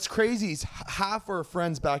hours. What's crazy is half our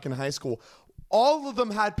friends back in high school, all of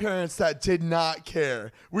them had parents that did not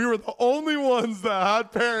care. We were the only ones that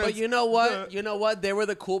had parents. But you know what? You know what? They were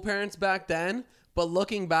the cool parents back then. But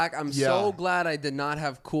looking back, I'm so Yeah. glad I did not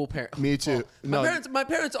have cool parents. Me too. No. My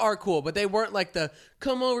parents are cool, but they weren't like the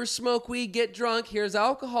come over, smoke weed, get drunk. Here's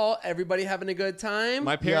alcohol. Everybody having a good time.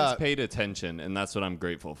 My parents Yeah. paid attention, and that's what I'm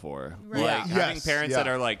grateful for. Right. Like Yeah. having Yes, parents yeah. that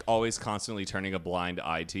are like always constantly turning a blind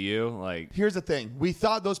eye to you. Like Here's the thing: we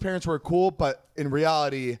thought those parents were cool, but in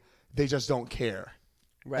reality, they just don't care.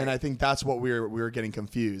 Right. And I think that's what we were getting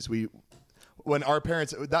confused. When our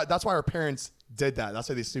parents, that's why our parents did that. That's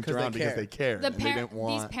why they snooped 'Cause they around because care. they cared. The and they didn't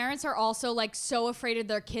want. These parents are also like so afraid of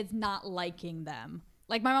their kids not liking them.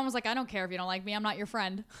 Like my mom was like, I don't care if you don't like me. I'm not your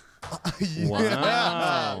friend.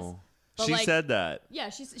 wow. But She said that. Yeah,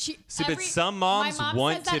 she. But some moms my mom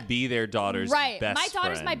want says to that- be their daughter's right. best My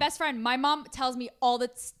daughter's friend. my best friend. My mom tells me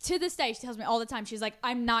to this day, she tells me all the time. She's like,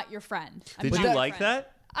 I'm not your friend. I'm Did not you your like friend."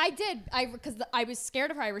 that? I did. Because I was scared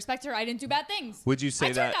of her. I respect her. I didn't do bad things. Would you say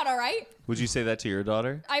I that? turned out all right. Would you say that to your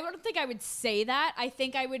daughter? I don't think I would say that. I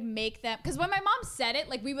think I would make them, because when my mom said it,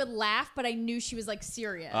 like we would laugh, but I knew she was like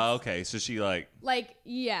serious. Okay, so she like. Like,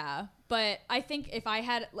 yeah. But I think if I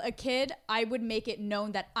had a kid, I would make it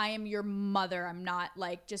known that I am your mother. I'm not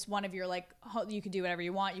like just one of your like, you could do whatever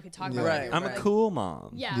you want. You could talk about whatever you I'm want. a cool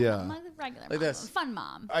mom. Yeah. Yeah. I'm a regular Like mom. this. Fun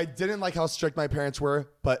mom. I didn't like how strict my parents were,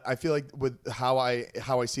 but I feel like with how I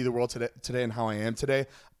see the world today and how I am today,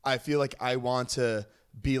 I feel like I want to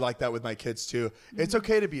be like that with my kids too. It's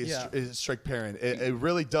okay to be a strict parent. It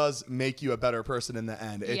really does make you a better person in the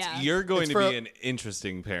end. It's, Yeah. You're going It's to for- be an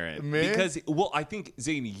interesting parent. Me? Because, well, I think,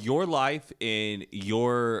 Zane, your life and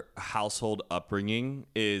your household upbringing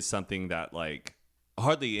is something that, like,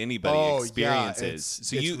 hardly anybody Oh, yeah, experiences. it's-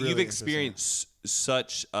 So it's you've really experienced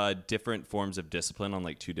such different forms of discipline on,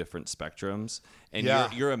 like, two different spectrums. And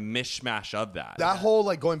Yeah. you're a mishmash of that. that whole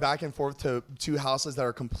like going back and forth to two houses that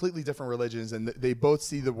are completely different religions and they both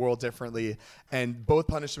see the world differently and both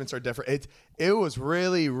punishments are different. It was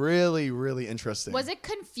really, really, really interesting. Was it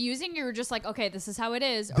confusing? You were just like, okay, this is how it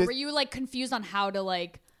is. Or were you like confused on how to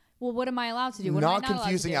like, well, what am I allowed to do? What am I Not not allowed to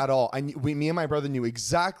confusing do? at all. Me and my brother knew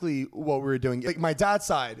exactly what we were doing. Like my dad's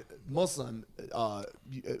side, Muslim,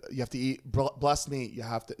 you have to eat blessed meat. You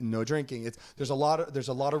have to no drinking. There's a lot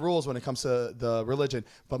of rules when it comes to the religion.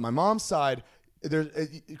 But my mom's side, there's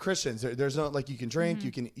Christians. There's no like you can drink,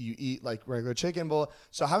 you eat like regular chicken bowl.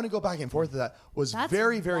 So having to go back and forth to that was That's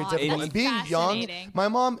very, very wild. difficult. That's And being young, fascinating. my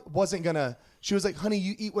mom wasn't gonna. She was like, honey,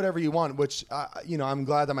 you eat whatever you want, which, I'm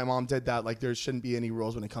glad that my mom did that. Like, there shouldn't be any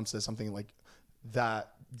rules when it comes to something like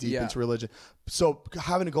that deep Yeah. into religion. So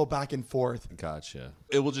having to go back and forth. Gotcha.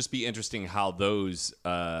 It will just be interesting how those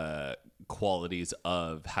qualities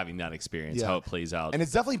of having that experience, how it plays out. And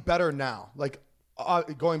it's definitely better now. Like,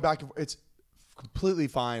 going back, it's completely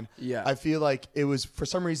fine. Yeah. I feel like it was, for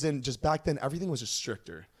some reason, just back then, everything was just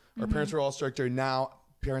stricter. Our parents were all stricter. Now,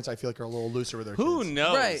 parents, I feel like, are a little looser with their Who kids.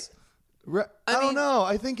 knows? Right. I don't know.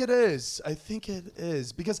 I think it is.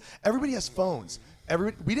 Because everybody has phones.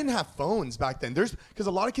 We didn't have phones back then. Because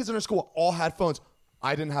a lot of kids in our school all had phones.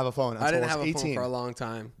 I didn't have a phone until I didn't I have was a 18. phone for a long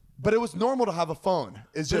time. But it was normal to have a phone.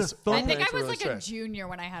 It's just I think I parents were was really like a strict. junior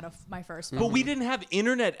when I had my first phone. But we didn't have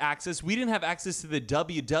internet access. We didn't have access to the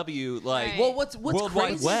WW Right. Well, what's World Wide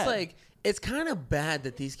crazy Web. is like it's kind of bad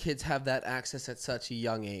that these kids have that access at such a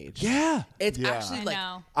young age. Yeah. It's Yeah. actually I like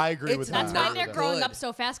know. I agree It's with That's that. why not they're good. growing up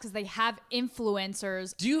so fast, because they have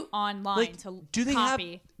influencers online Like, to do they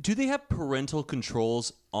copy. do they have parental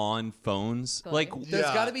controls on phones? Totally. Like, there's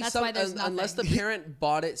Yeah. got to be That's some why there's unless the nothing. parent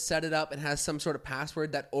bought it, set it up, and has some sort of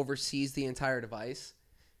password that oversees the entire device.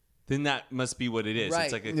 then that must be what it is. Right.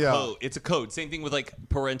 It's like a Yeah. code. It's a code. Same thing with like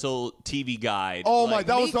parental TV guide. Oh like, my,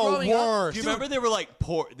 that was the growing up- worst. Do you remember they were like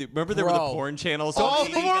remember there were the Bro. porn channels? All on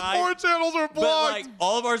of TV our Guide? porn channels are blocked. But like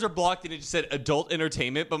all of ours are blocked, and it just said adult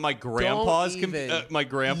entertainment. But my grandpa's even. my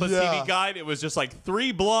grandpa's Yeah. TV guide, it was just like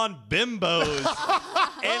 3 blonde bimbos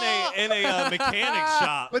in a mechanic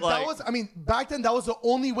shop. But like, that was, back then, that was the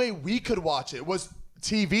only way we could watch it was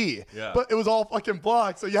TV. Yeah. But it was all fucking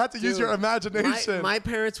blocked, so you had to use your imagination. My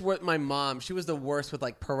parents were my mom. She was the worst with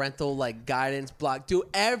like parental like guidance block. Do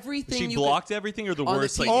everything. she you blocked could, everything, or the on the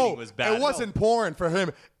worst like TV. eating was bad. It wasn't porn for him.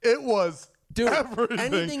 It was Dude, everything.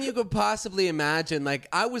 anything you could possibly imagine. Like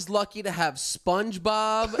I was lucky to have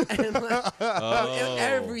SpongeBob and like,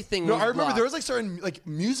 everything. No, was I remember blocked. there was like certain like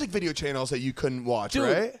music video channels that you couldn't watch, Dude,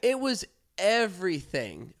 right? it was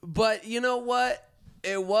everything. But you know what?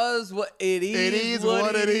 It was what it is. It is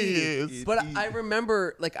what it is. But I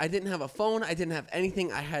remember, like, I didn't have a phone. I didn't have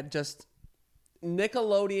anything. I had just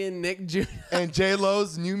Nickelodeon, Nick Jr. And J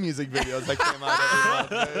Lo's new music videos that came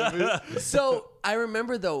out every month. Baby. So I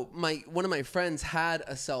remember though, one of my friends had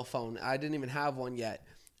a cell phone. I didn't even have one yet,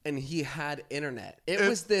 and he had internet. It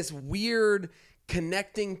was this weird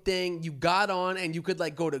connecting thing. You got on and you could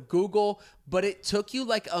like go to Google, but it took you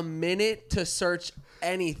like a minute to search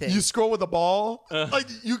anything. You scroll with a ball, like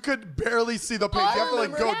you could barely see the page. I you have to like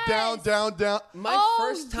remember go that. down, down, down. My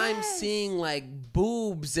first time seeing like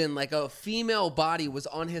boobs and like a female body was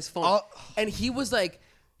on his phone. And he was like,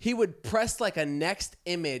 he would press like a next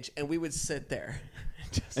image and we would sit there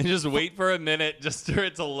and just wait for a minute just for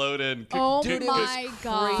it to load in. Oh Dude, it my was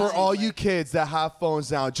god! For all you kids that have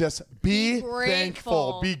phones now, just be grateful.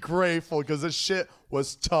 thankful, be grateful, because this shit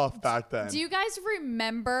was tough back then. Do you guys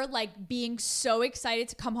remember like being so excited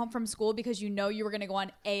to come home from school because you know you were gonna go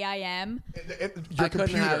on AIM? Your I couldn't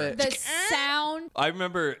have it. The sound. I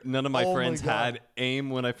remember none of my Oh my friends God. had AIM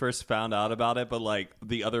when I first found out about it, but like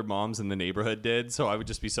the other moms in the neighborhood did. So I would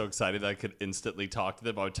just be so excited that I could instantly talk to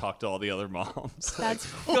them. I would talk to all the other moms. That's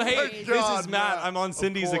Go, hey, crazy. this God, is Matt. Matt. I'm on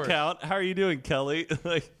Cindy's course. account. How are you doing, Kelly?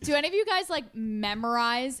 Like, Do any of you guys like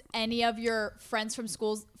memorize any of your friends from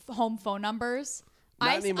school's home phone numbers? Not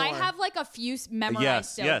I anymore. have like a few memorized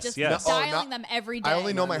Yes, still, yes, just yes. dialing not- them every day. I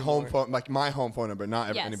only know my anymore. home phone, like my home phone number,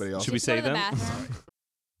 not Yes. anybody else. Should we Just go say to the them? bathroom.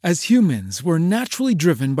 As humans, we're naturally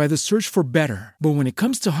driven by the search for better. But when it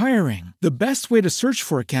comes to hiring, the best way to search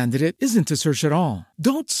for a candidate isn't to search at all.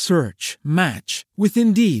 Don't search, match with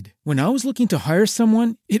Indeed. When I was looking to hire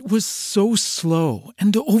someone, it was so slow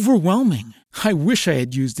and overwhelming. I wish I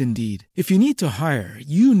had used Indeed. If you need to hire,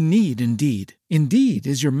 you need Indeed. Indeed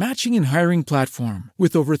is your matching and hiring platform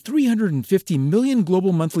with over 350 million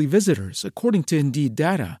global monthly visitors, according to Indeed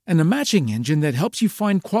data, and a matching engine that helps you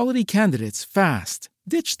find quality candidates fast.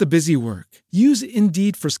 Ditch the busy work. Use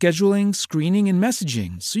Indeed for scheduling, screening, and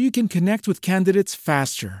messaging so you can connect with candidates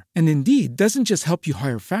faster. And Indeed doesn't just help you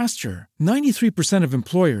hire faster. 93% of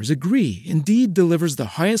employers agree Indeed delivers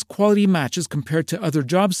the highest quality matches compared to other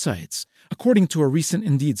job sites, according to a recent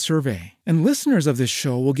Indeed survey. And listeners of this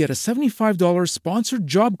show will get a $75 sponsored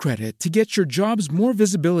job credit to get your jobs more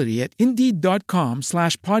visibility at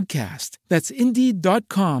Indeed.com/podcast. That's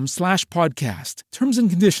Indeed.com/podcast. Terms and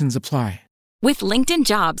conditions apply. With LinkedIn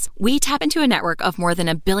Jobs, we tap into a network of more than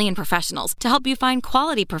 1 billion professionals to help you find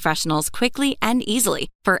quality professionals quickly and easily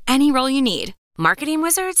for any role you need. Marketing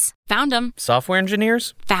wizards? Found them. Software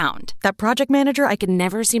engineers? Found. That project manager I could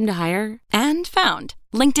never seem to hire? And found.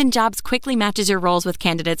 LinkedIn Jobs quickly matches your roles with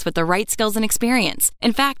candidates with the right skills and experience.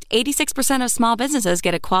 In fact, 86% of small businesses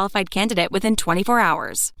get a qualified candidate within 24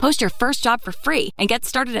 hours. Post your first job for free and get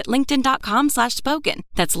started at linkedin.com/spoken.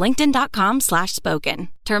 That's linkedin.com/spoken.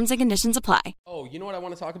 Terms and conditions apply. Oh, you know what I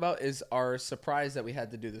want to talk about is our surprise that we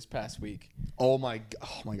had to do this past week. Oh my god!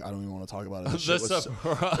 I don't even want to talk about it. That shit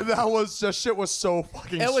The was shit was so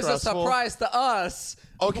fucking. It was stressful. a surprise to us.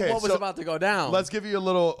 Okay, what was so about to go down? Let's give you a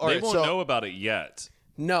little. All they right, won't so, know about it yet.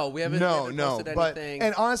 No, we haven't. Posted but anything.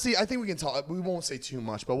 and honestly, I think we can talk. We won't say too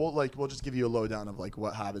much, but we'll just give you a lowdown of like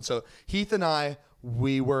what happened. So Heath and I,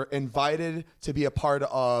 we were invited to be a part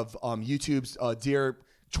of YouTube's Dear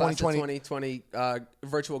Class of 2020, 2020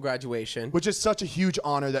 virtual graduation. which is such a huge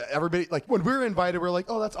honor that everybody like. When we were invited, we are like,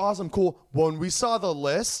 oh, that's awesome, cool. When we saw the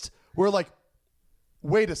list, we're like,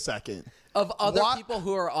 wait a second. Of other Why- people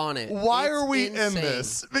who are on it. Why It's are we in insane.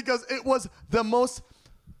 this? Because it was the most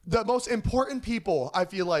important people, I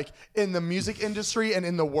feel like, in the music industry and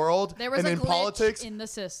in the world There was and a in glitch politics. in the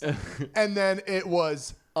system. And then it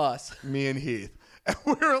was Us. me and Heath. And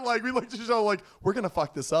we were like, we looked at each other like, we're going to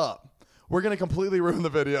fuck this up. We're going to completely ruin the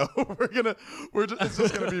video. It's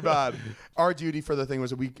just going to be bad. Our duty for the thing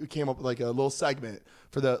was that we came up with like a little segment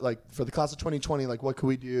for the class of 2020. Like, what could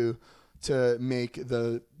we do to make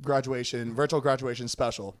the virtual graduation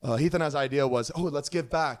special? Heath and I's idea was, let's give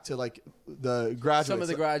back to like the graduates. Some of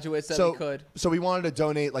the graduates that we could. So we wanted to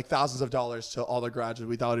donate like thousands of dollars to all the graduates.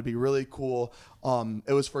 We thought it'd be really cool.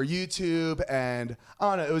 It was for YouTube, and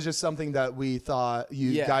I don't know. It was just something that we thought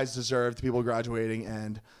you guys deserved. People graduating,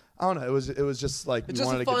 and I don't know. It was just like It's we just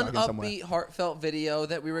wanted a to get fun, back in some way. upbeat, heartfelt video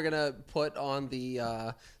that we were gonna put on the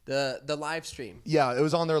live stream, Yeah, it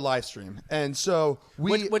was on their live stream, and so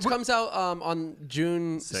which comes out on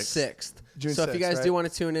June 6th. June so if you 6th, guys right? do want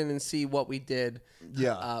to tune in and see what we did,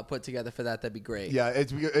 Yeah. put together for that'd be great. Yeah,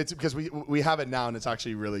 it's because we have it now, and it's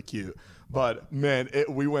actually really cute. But man,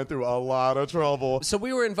 we went through a lot of trouble. So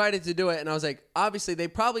we were invited to do it, and I was like, obviously they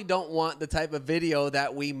probably don't want the type of video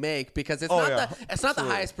that we make because it's not the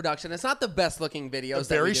highest production, it's not the best looking videos.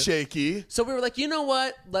 Very that we do. shaky. So we were like, you know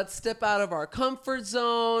what? Let's step out of our comfort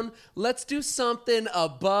zone. Let's do something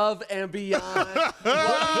above and beyond what we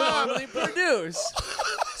normally produce.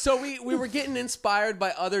 So we were getting inspired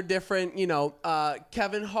by other different,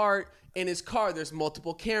 Kevin Hart. In his car, there's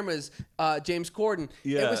multiple cameras. James Corden.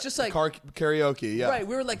 Yeah. It was just like Car karaoke, yeah. Right,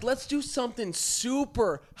 we were like, let's do something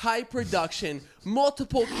super high production,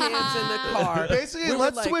 multiple cams in the car. Basically, We were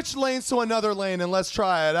let's like- switch lanes to another lane and let's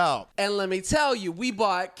try it out. And let me tell you, we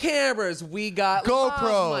bought cameras, we got GoPros.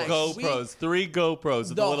 lav mics, GoPros, 3 GoPros with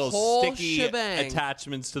The the little whole sticky shebang.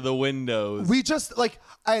 attachments to the windows. We just like,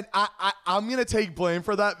 and I'm gonna take blame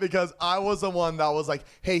for that because I was the one that was like,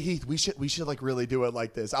 hey Heath, we should like really do it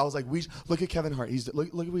like this. I was like, we look at Kevin Hart. Look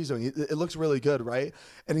at what he's doing. It looks really good, right?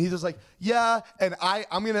 And he's just like, yeah. And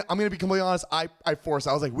I'm gonna be completely honest. I forced.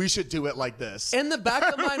 I was like, we should do it like this. In the back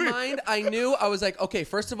of my mind, I knew. I was like, okay,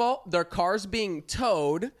 first of all, their car's being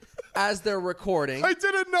towed as they're recording. I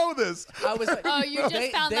didn't know this. I was like, Oh, you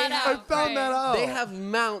just found that out. I found that out. They have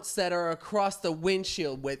mounts that are across the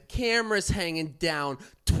windshield with cameras hanging down,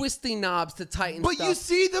 twisting knobs to tighten But stuff. you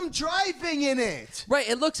see them driving in it. Right,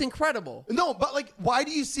 it looks incredible. No, but like, why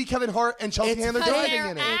do you see Kevin Hart and Chelsea It's Handler Because driving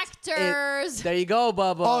they're in it? actors. There you go,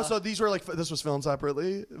 Bubba. Oh, so these were like this was filmed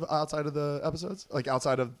separately outside of the episodes, like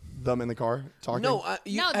outside of them in the car talking. No, no,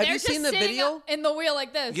 have they're you just seen the sitting video? in the wheel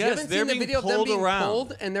like this. You Yes, haven't they're seen the being video of them pulled being around.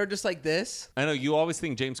 pulled, and they're just like this. I know you always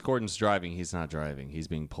think James Corden's driving. He's not driving. He's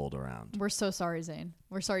being pulled around. We're so sorry, Zane.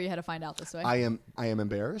 We're sorry you had to find out this way. I am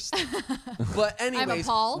embarrassed. But anyways,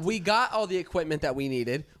 appalled. we got all the equipment that we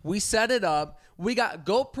needed. We set it up. We got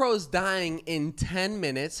GoPros dying in 10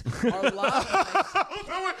 minutes. Our live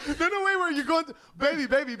no way where you're going to,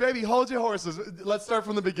 baby, hold your horses. Let's start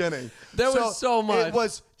from the beginning. There was so much. It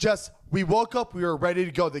was just, we woke up, we were ready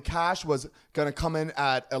to go. The cash was going to come in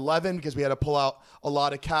at 11 because we had to pull out a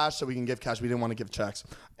lot of cash so we can give cash. We didn't want to give checks.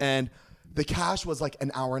 And the cash was like an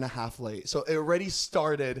hour and a half late. So it already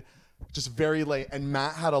started just very late. And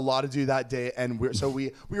Matt had a lot to do that day. And we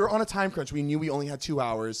were on a time crunch. We knew we only had 2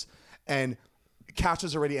 hours. And cash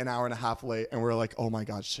was already an hour and a half late, and we were like, oh my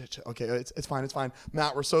god, shit. Okay, it's fine.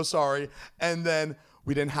 Matt, we're so sorry. And then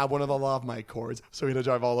we didn't have one of the lav mic cords, so we had to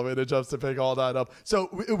drive all the way to Jeff's to pick all that up. So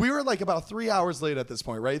we were like about 3 hours late at this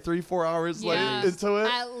point, right? 3-4 hours late into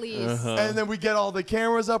it. At least. And then we get all the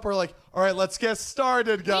cameras up. We're like, all right, let's get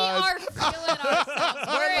started, guys. We are feeling ourselves.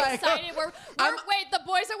 We're excited. Wait, the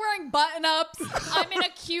boys are wearing button-ups. I'm in a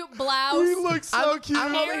cute blouse. We look so cute.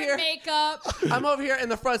 I'm over Hair here. and makeup. I'm over here in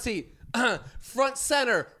the front seat. Front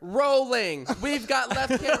center, rolling. We've got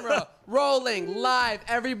left camera, rolling, live,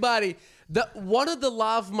 everybody. One of the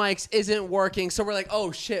lav mics isn't working, so we're like,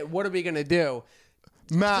 oh shit, what are we gonna do?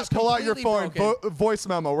 Matt, Just pull out your phone. completely Voice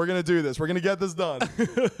memo. We're going to do this. We're going to get this done.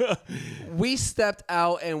 We stepped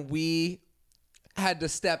out and we had to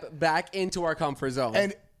step back into our comfort zone.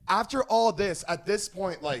 And after all this, at this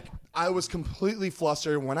point, like, I was completely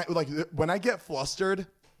flustered. When I get flustered,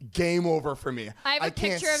 game over for me. I have a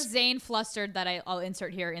can't picture of Zane flustered that I'll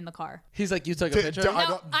insert here in the car. He's like, you took a picture?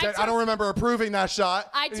 I don't remember approving that shot.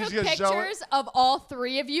 I And took he's gonna show it. pictures of all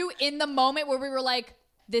three of you in the moment where we were like,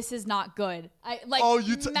 this is not good.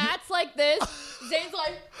 Matt's like this. Zane's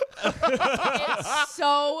like, it's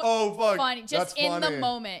so funny. Just That's in funny. the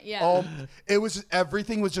moment, yeah. It was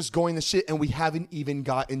everything was just going to shit, and we haven't even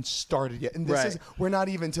gotten started yet. And we're not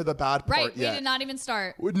even to the bad part Right, yet. we did not even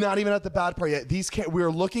start. We're not even at the bad part yet. We were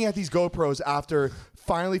looking at these GoPros after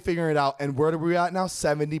finally figuring it out, and where are we at now?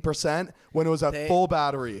 70% when it was at full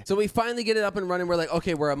battery. So we finally get it up and running. We're like,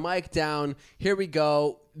 okay, we're a mic down. Here we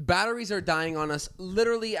go. Batteries are dying on us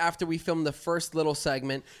literally after we filmed the first little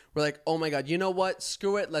segment. We're like, oh my God, you know what?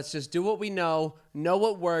 Screw it. Let's just do what we know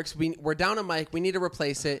what works. We're down a mic. We need to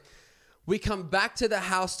replace it. We come back to the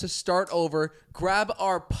house to start over, grab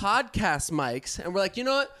our podcast mics, and we're like, you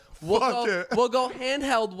know what? We'll go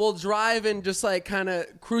handheld. We'll drive and just like kind of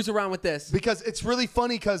cruise around with this. Because it's really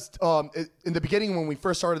funny because in the beginning when we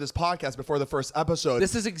first started this podcast before the first episode.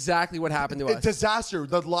 This is exactly what happened to us. Disaster.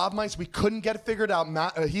 The lav mics, we couldn't get it figured out.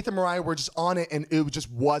 Heath and Mariah were just on it and it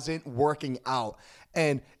just wasn't working out.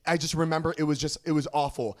 And I just remember it was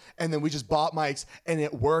awful. And then we just bought mics and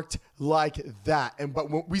it worked like that.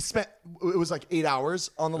 But when we spent, it was like 8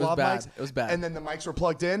 hours on the lav mics. It was bad. And then the mics were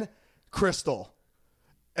plugged in, crystal.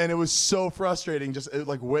 And it was so frustrating just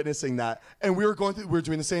like witnessing that. And we were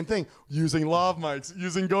doing the same thing, using lav mics,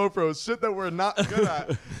 using GoPros, shit that we're not good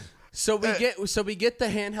at. So we get the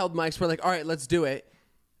handheld mics. We're like, all right, let's do it.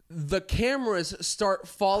 The cameras start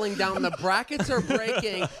falling down. The brackets are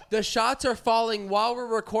breaking. The shots are falling while we're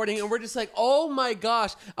recording. And we're just like, oh my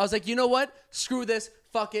gosh. I was like, you know what? Screw this.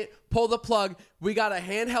 Fuck it. Pull the plug. We got a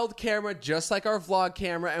handheld camera just like our vlog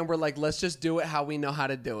camera. And we're like, let's just do it how we know how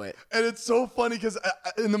to do it. And it's so funny because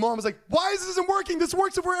in the moment I was like, why is this isn't working? This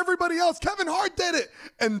works for everybody else. Kevin Hart did it.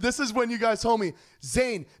 And this is when you guys told me,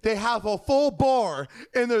 Zane, they have a full bar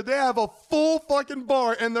in there. They have a full fucking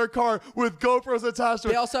bar in their car with GoPros attached to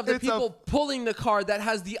it. They also have the people pulling the car that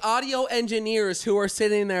has the audio engineers who are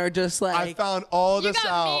sitting there just like. I found all this out. You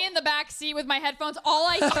got me in the back seat with my headphones. All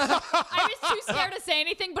I hear, I was too scared to say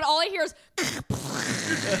anything, but all I hear is.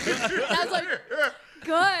 I was like,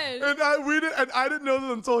 good. And I didn't know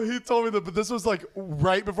this until he told me that. But this was like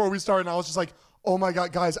right before we started. And I was just like, oh my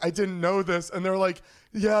God, guys, I didn't know this. And they're like,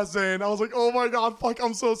 yeah, Zane. I was like, oh my God, fuck, I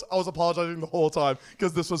was apologizing the whole time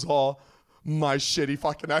because this was all my shitty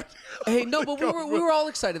fucking idea. Hey, no, but we were all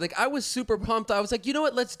excited. Like, I was super pumped. I was like, you know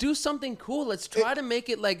what? Let's do something cool. Let's try to make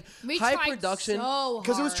it like high production.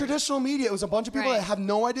 Because it was traditional media. It was a bunch of people that have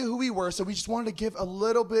no idea who we were, so we just wanted to give a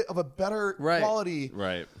little bit of a better quality.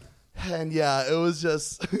 Right. And yeah, it was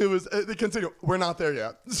continue. We're not there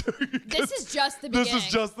yet. This is just the beginning. This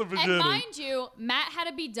is just the beginning. And mind you, Matt had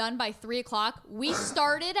to be done by 3:00. We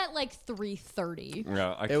started at like 3:30.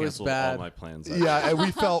 Yeah, I It was canceled bad. all my plans. Yeah, and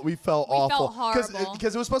we felt awful. felt horrible.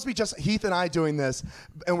 Because it was supposed to be just Heath and I doing this,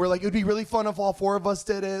 and we're like, it would be really fun if all four of us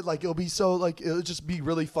did it. Like, it would just be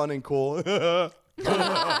really fun and cool. It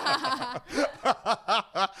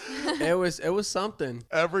was something.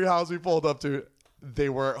 Every house we pulled up to, they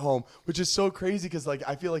were at home, which is so crazy because like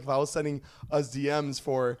I feel like if I was sending us DMs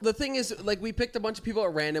for The thing is, like, we picked a bunch of people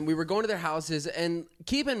at random. We were going to their houses, and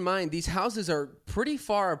keep in mind, these houses are pretty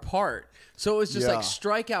far apart. So it was just like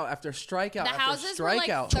strikeout after strikeout The after houses were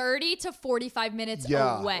strikeout. like 30 to 45 minutes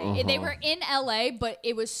away. They were in LA, but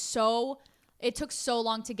it took so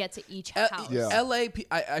long to get to each house. LA,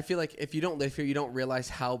 I feel like if you don't live here, you don't realize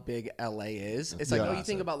how big LA is. It's like, you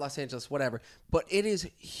think about Los Angeles, whatever, but it is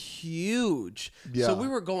huge. Yeah. So we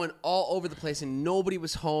were going all over the place, and nobody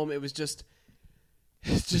was home. It was just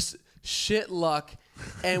shit luck,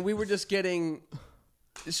 and we were just getting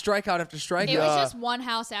strikeout after strikeout. It was just one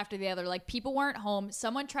house after the other. Like, people weren't home.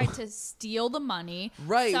 Someone tried to steal the money.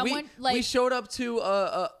 Right. Someone We showed up to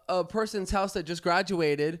a person's house that just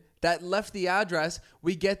graduated that left the address.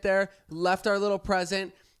 We get there, left our little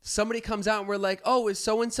present. Somebody comes out and we're like, oh, is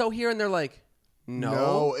so-and-so here? And they're like,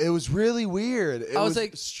 no. It was really weird. It was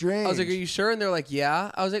like strange. I was like, are you sure? And they're like,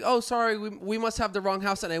 yeah. I was like, oh, sorry, we must have the wrong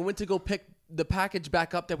house. And I went to go pick the package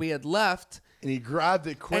back up that we had left. And he grabbed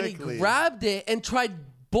it quickly. And he grabbed it and tried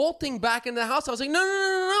bolting back into the house. I was like, no.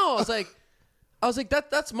 I was like,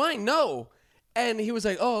 that's mine. No. And he was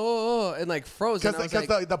like, oh, and like froze. Because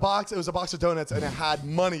the box, it was a box of donuts, and it had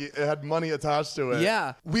money. It had money attached to it.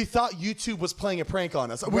 Yeah. We thought YouTube was playing a prank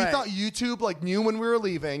on us. We Right. thought YouTube like knew when we were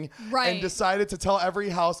leaving, Right. and decided to tell every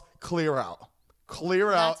house clear out,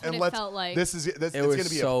 That's and what it let's. felt like. This is it's was going to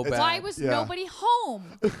be so it's- bad. Why was nobody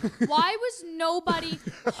home? Why was nobody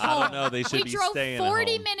home? I don't know. They should we be drove staying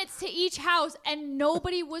 40 at home. minutes to each house, and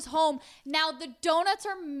nobody was home. Now the donuts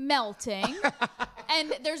are melting,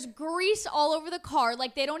 and there's grease all over the car.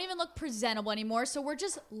 Like, they don't even look presentable anymore. So we're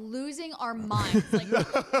just losing our minds. Like,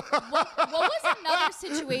 what was another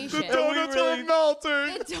situation? Donuts were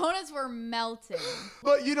melting. The donuts were melting.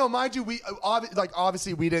 But mind you, we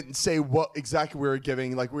obviously we didn't say what exactly we were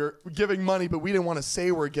giving. Like, we were giving money, but we didn't want to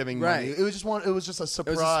say we're giving money. Right. It was just a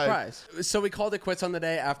surprise. It was a surprise. So we called it quits on the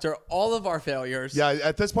day after all of our failures. Yeah,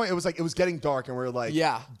 at this point, it was getting dark, and we were like,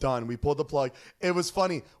 done. We pulled the plug. It was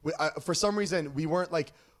funny. For some reason, we weren't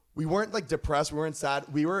depressed. We weren't sad.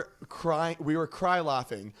 We were crying. We were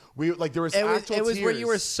laughing. There was It actual was tears. where you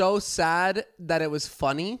were so sad that it was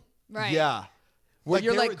funny. Right. Yeah. Where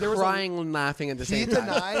you're there was crying and laughing at the same Heath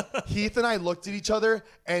time. Heath and I looked at each other,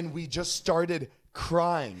 and we just started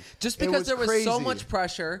crying. Just It because there was so crazy. much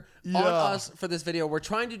pressure on us for this video. We're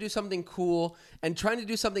trying to do something cool and trying to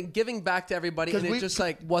do something giving back to everybody, and it just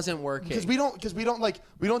wasn't working. Because we don't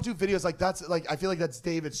do videos like that's like I feel like that's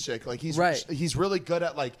David's chick. Like he's really good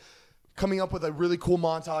at like coming up with a really cool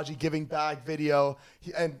montage, giving back video,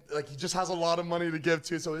 and like he just has a lot of money to give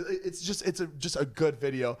to. So it's just a good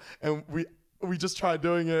video, and we just tried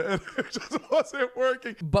doing it, and it just wasn't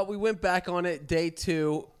working. But we went back on it day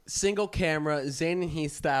 2, single camera, Zane and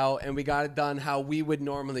Heath style, and we got it done how we would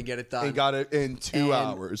normally get it done. And got it in 2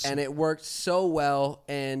 hours. And it worked so well,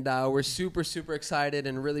 and we're super, super excited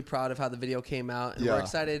and really proud of how the video came out. And we're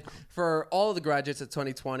excited for all of the graduates of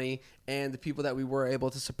 2020 and the people that we were able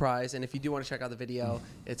to surprise. And if you do want to check out the video,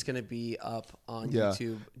 it's going to be up on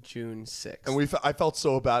YouTube June 6th. And I felt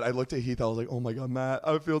so bad. I looked at Heath. I was like, oh my God, Matt.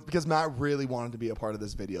 Because Matt really wanted to be a part of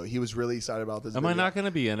this video. He was really excited about this video. Am I not going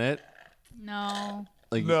to be in it? No.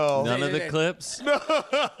 Like, no. None of the clips? No.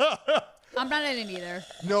 I'm not in it either.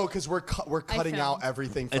 No, because we're cutting out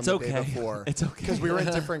everything from the day before. It's okay. Because we were in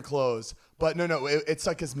different clothes. But no, it's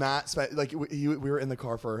like because Matt spent, like, we were in the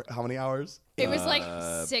car for how many hours? It was like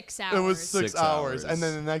 6 hours. It was 6 hours. And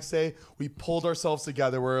then the next day, we pulled ourselves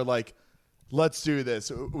together. We were like, let's do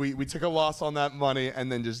this. We took a loss on that money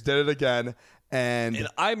and then just did it again. And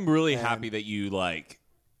I'm really happy that you, like,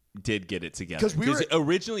 did get it together. Because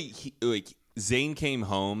originally, Zane came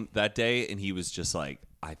home that day and he was just like,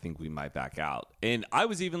 I think we might back out. And I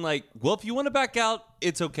was even like, well, if you want to back out,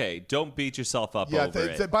 it's okay. Don't beat yourself up over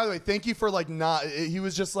it. By the way, thank you for like not. He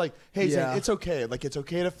was just like, hey, Zane, it's okay. Like, it's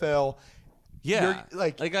okay to fail. Yeah.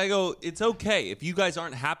 Like I go, it's okay. If you guys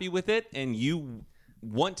aren't happy with it and you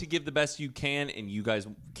want to give the best you can and you guys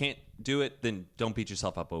can't do it, then don't beat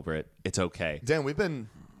yourself up over it. It's okay. Dan, we've been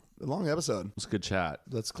a long episode. It's a good chat.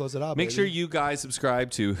 Let's close it out. Make baby. sure you guys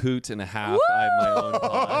subscribe to Hoot and a Half. I have my own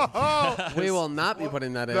pod. We will not be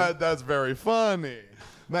putting that in. That's very funny.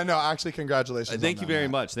 Man, no, actually, congratulations. Thank you very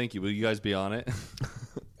much. Thank you. Will you guys be on it?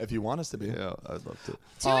 If you want us to be. Yeah, I'd love to.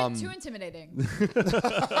 Too intimidating.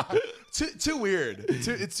 Too weird.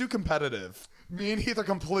 It's too competitive. Me and Heath are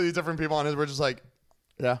completely different people on it. We're just like,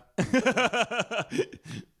 yeah.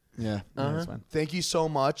 Yeah, that's fine. Thank you so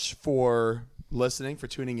much for listening, for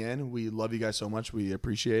tuning in. We love you guys so much. We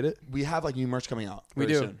appreciate it. We have like new merch coming out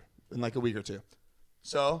very soon, in like a week or two.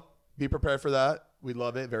 So be prepared for that. We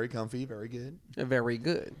love it. Very comfy. Very good. Very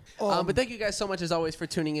good. But thank you guys so much as always for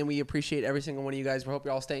tuning in. We appreciate every single one of you guys. We hope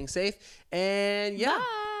you're all staying safe. And yeah,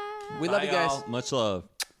 we love you guys. Y'all. Much love.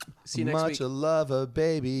 See you next week. Much lover,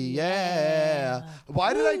 baby. Yeah.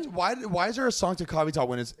 Why is there a song to Coffee Talk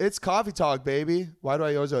when it's Coffee Talk, baby? Why do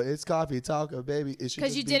I always go, it's Coffee Talk, baby?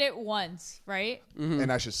 Because you did it once, right?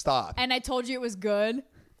 And I should stop. And I told you it was good.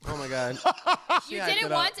 Oh my God. You did it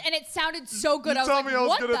once and it sounded so good. You told me I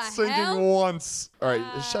was good at what the singing hell? once. All right,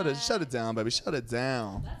 shut it down, baby. Shut it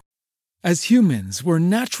down. As humans, we're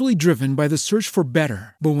naturally driven by the search for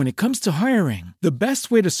better. But when it comes to hiring, the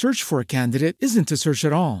best way to search for a candidate isn't to search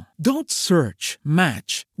at all. Don't search,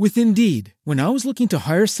 match with Indeed. When I was looking to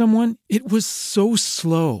hire someone, it was so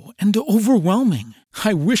slow and overwhelming.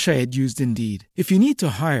 I wish I had used Indeed. If you need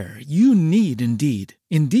to hire, you need Indeed.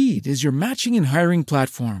 Indeed is your matching and hiring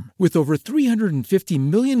platform with over 350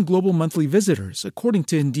 million global monthly visitors, according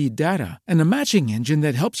to Indeed data, and a matching engine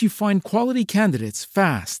that helps you find quality candidates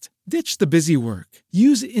fast. Ditch the busy work.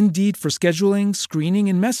 Use Indeed for scheduling, screening,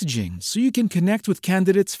 and messaging so you can connect with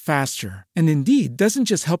candidates faster. And Indeed doesn't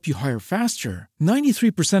just help you hire faster.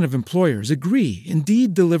 93% of employers agree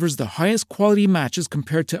Indeed delivers the highest quality matches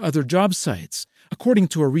compared to other job sites, according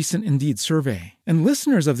to a recent Indeed survey. And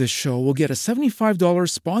listeners of this show will get a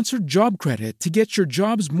 $75 sponsored job credit to get your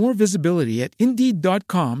jobs more visibility at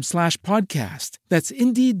Indeed.com/podcast. That's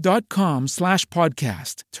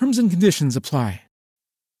Indeed.com/podcast. Terms and conditions apply.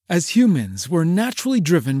 As humans, we're naturally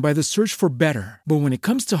driven by the search for better. But when it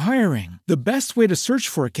comes to hiring, the best way to search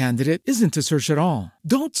for a candidate isn't to search at all.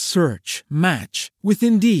 Don't search, match with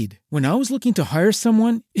Indeed. When I was looking to hire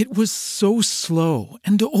someone, it was so slow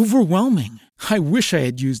and overwhelming. I wish I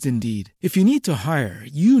had used Indeed. If you need to hire,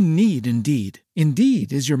 you need Indeed.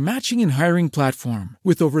 Indeed is your matching and hiring platform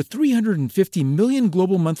with over 350 million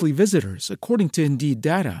global monthly visitors, according to Indeed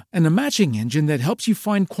data, and a matching engine that helps you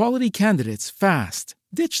find quality candidates fast.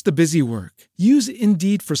 Ditch the busy work. Use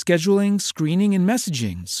Indeed for scheduling, screening, and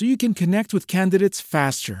messaging so you can connect with candidates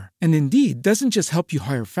faster. And Indeed doesn't just help you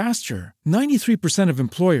hire faster. 93% of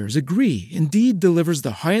employers agree Indeed delivers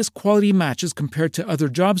the highest quality matches compared to other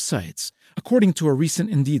job sites, according to a recent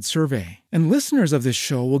Indeed survey. And listeners of this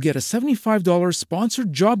show will get a $75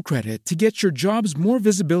 sponsored job credit to get your jobs more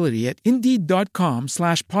visibility at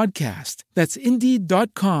Indeed.com/podcast. That's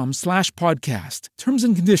Indeed.com/podcast. Terms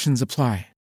and conditions apply.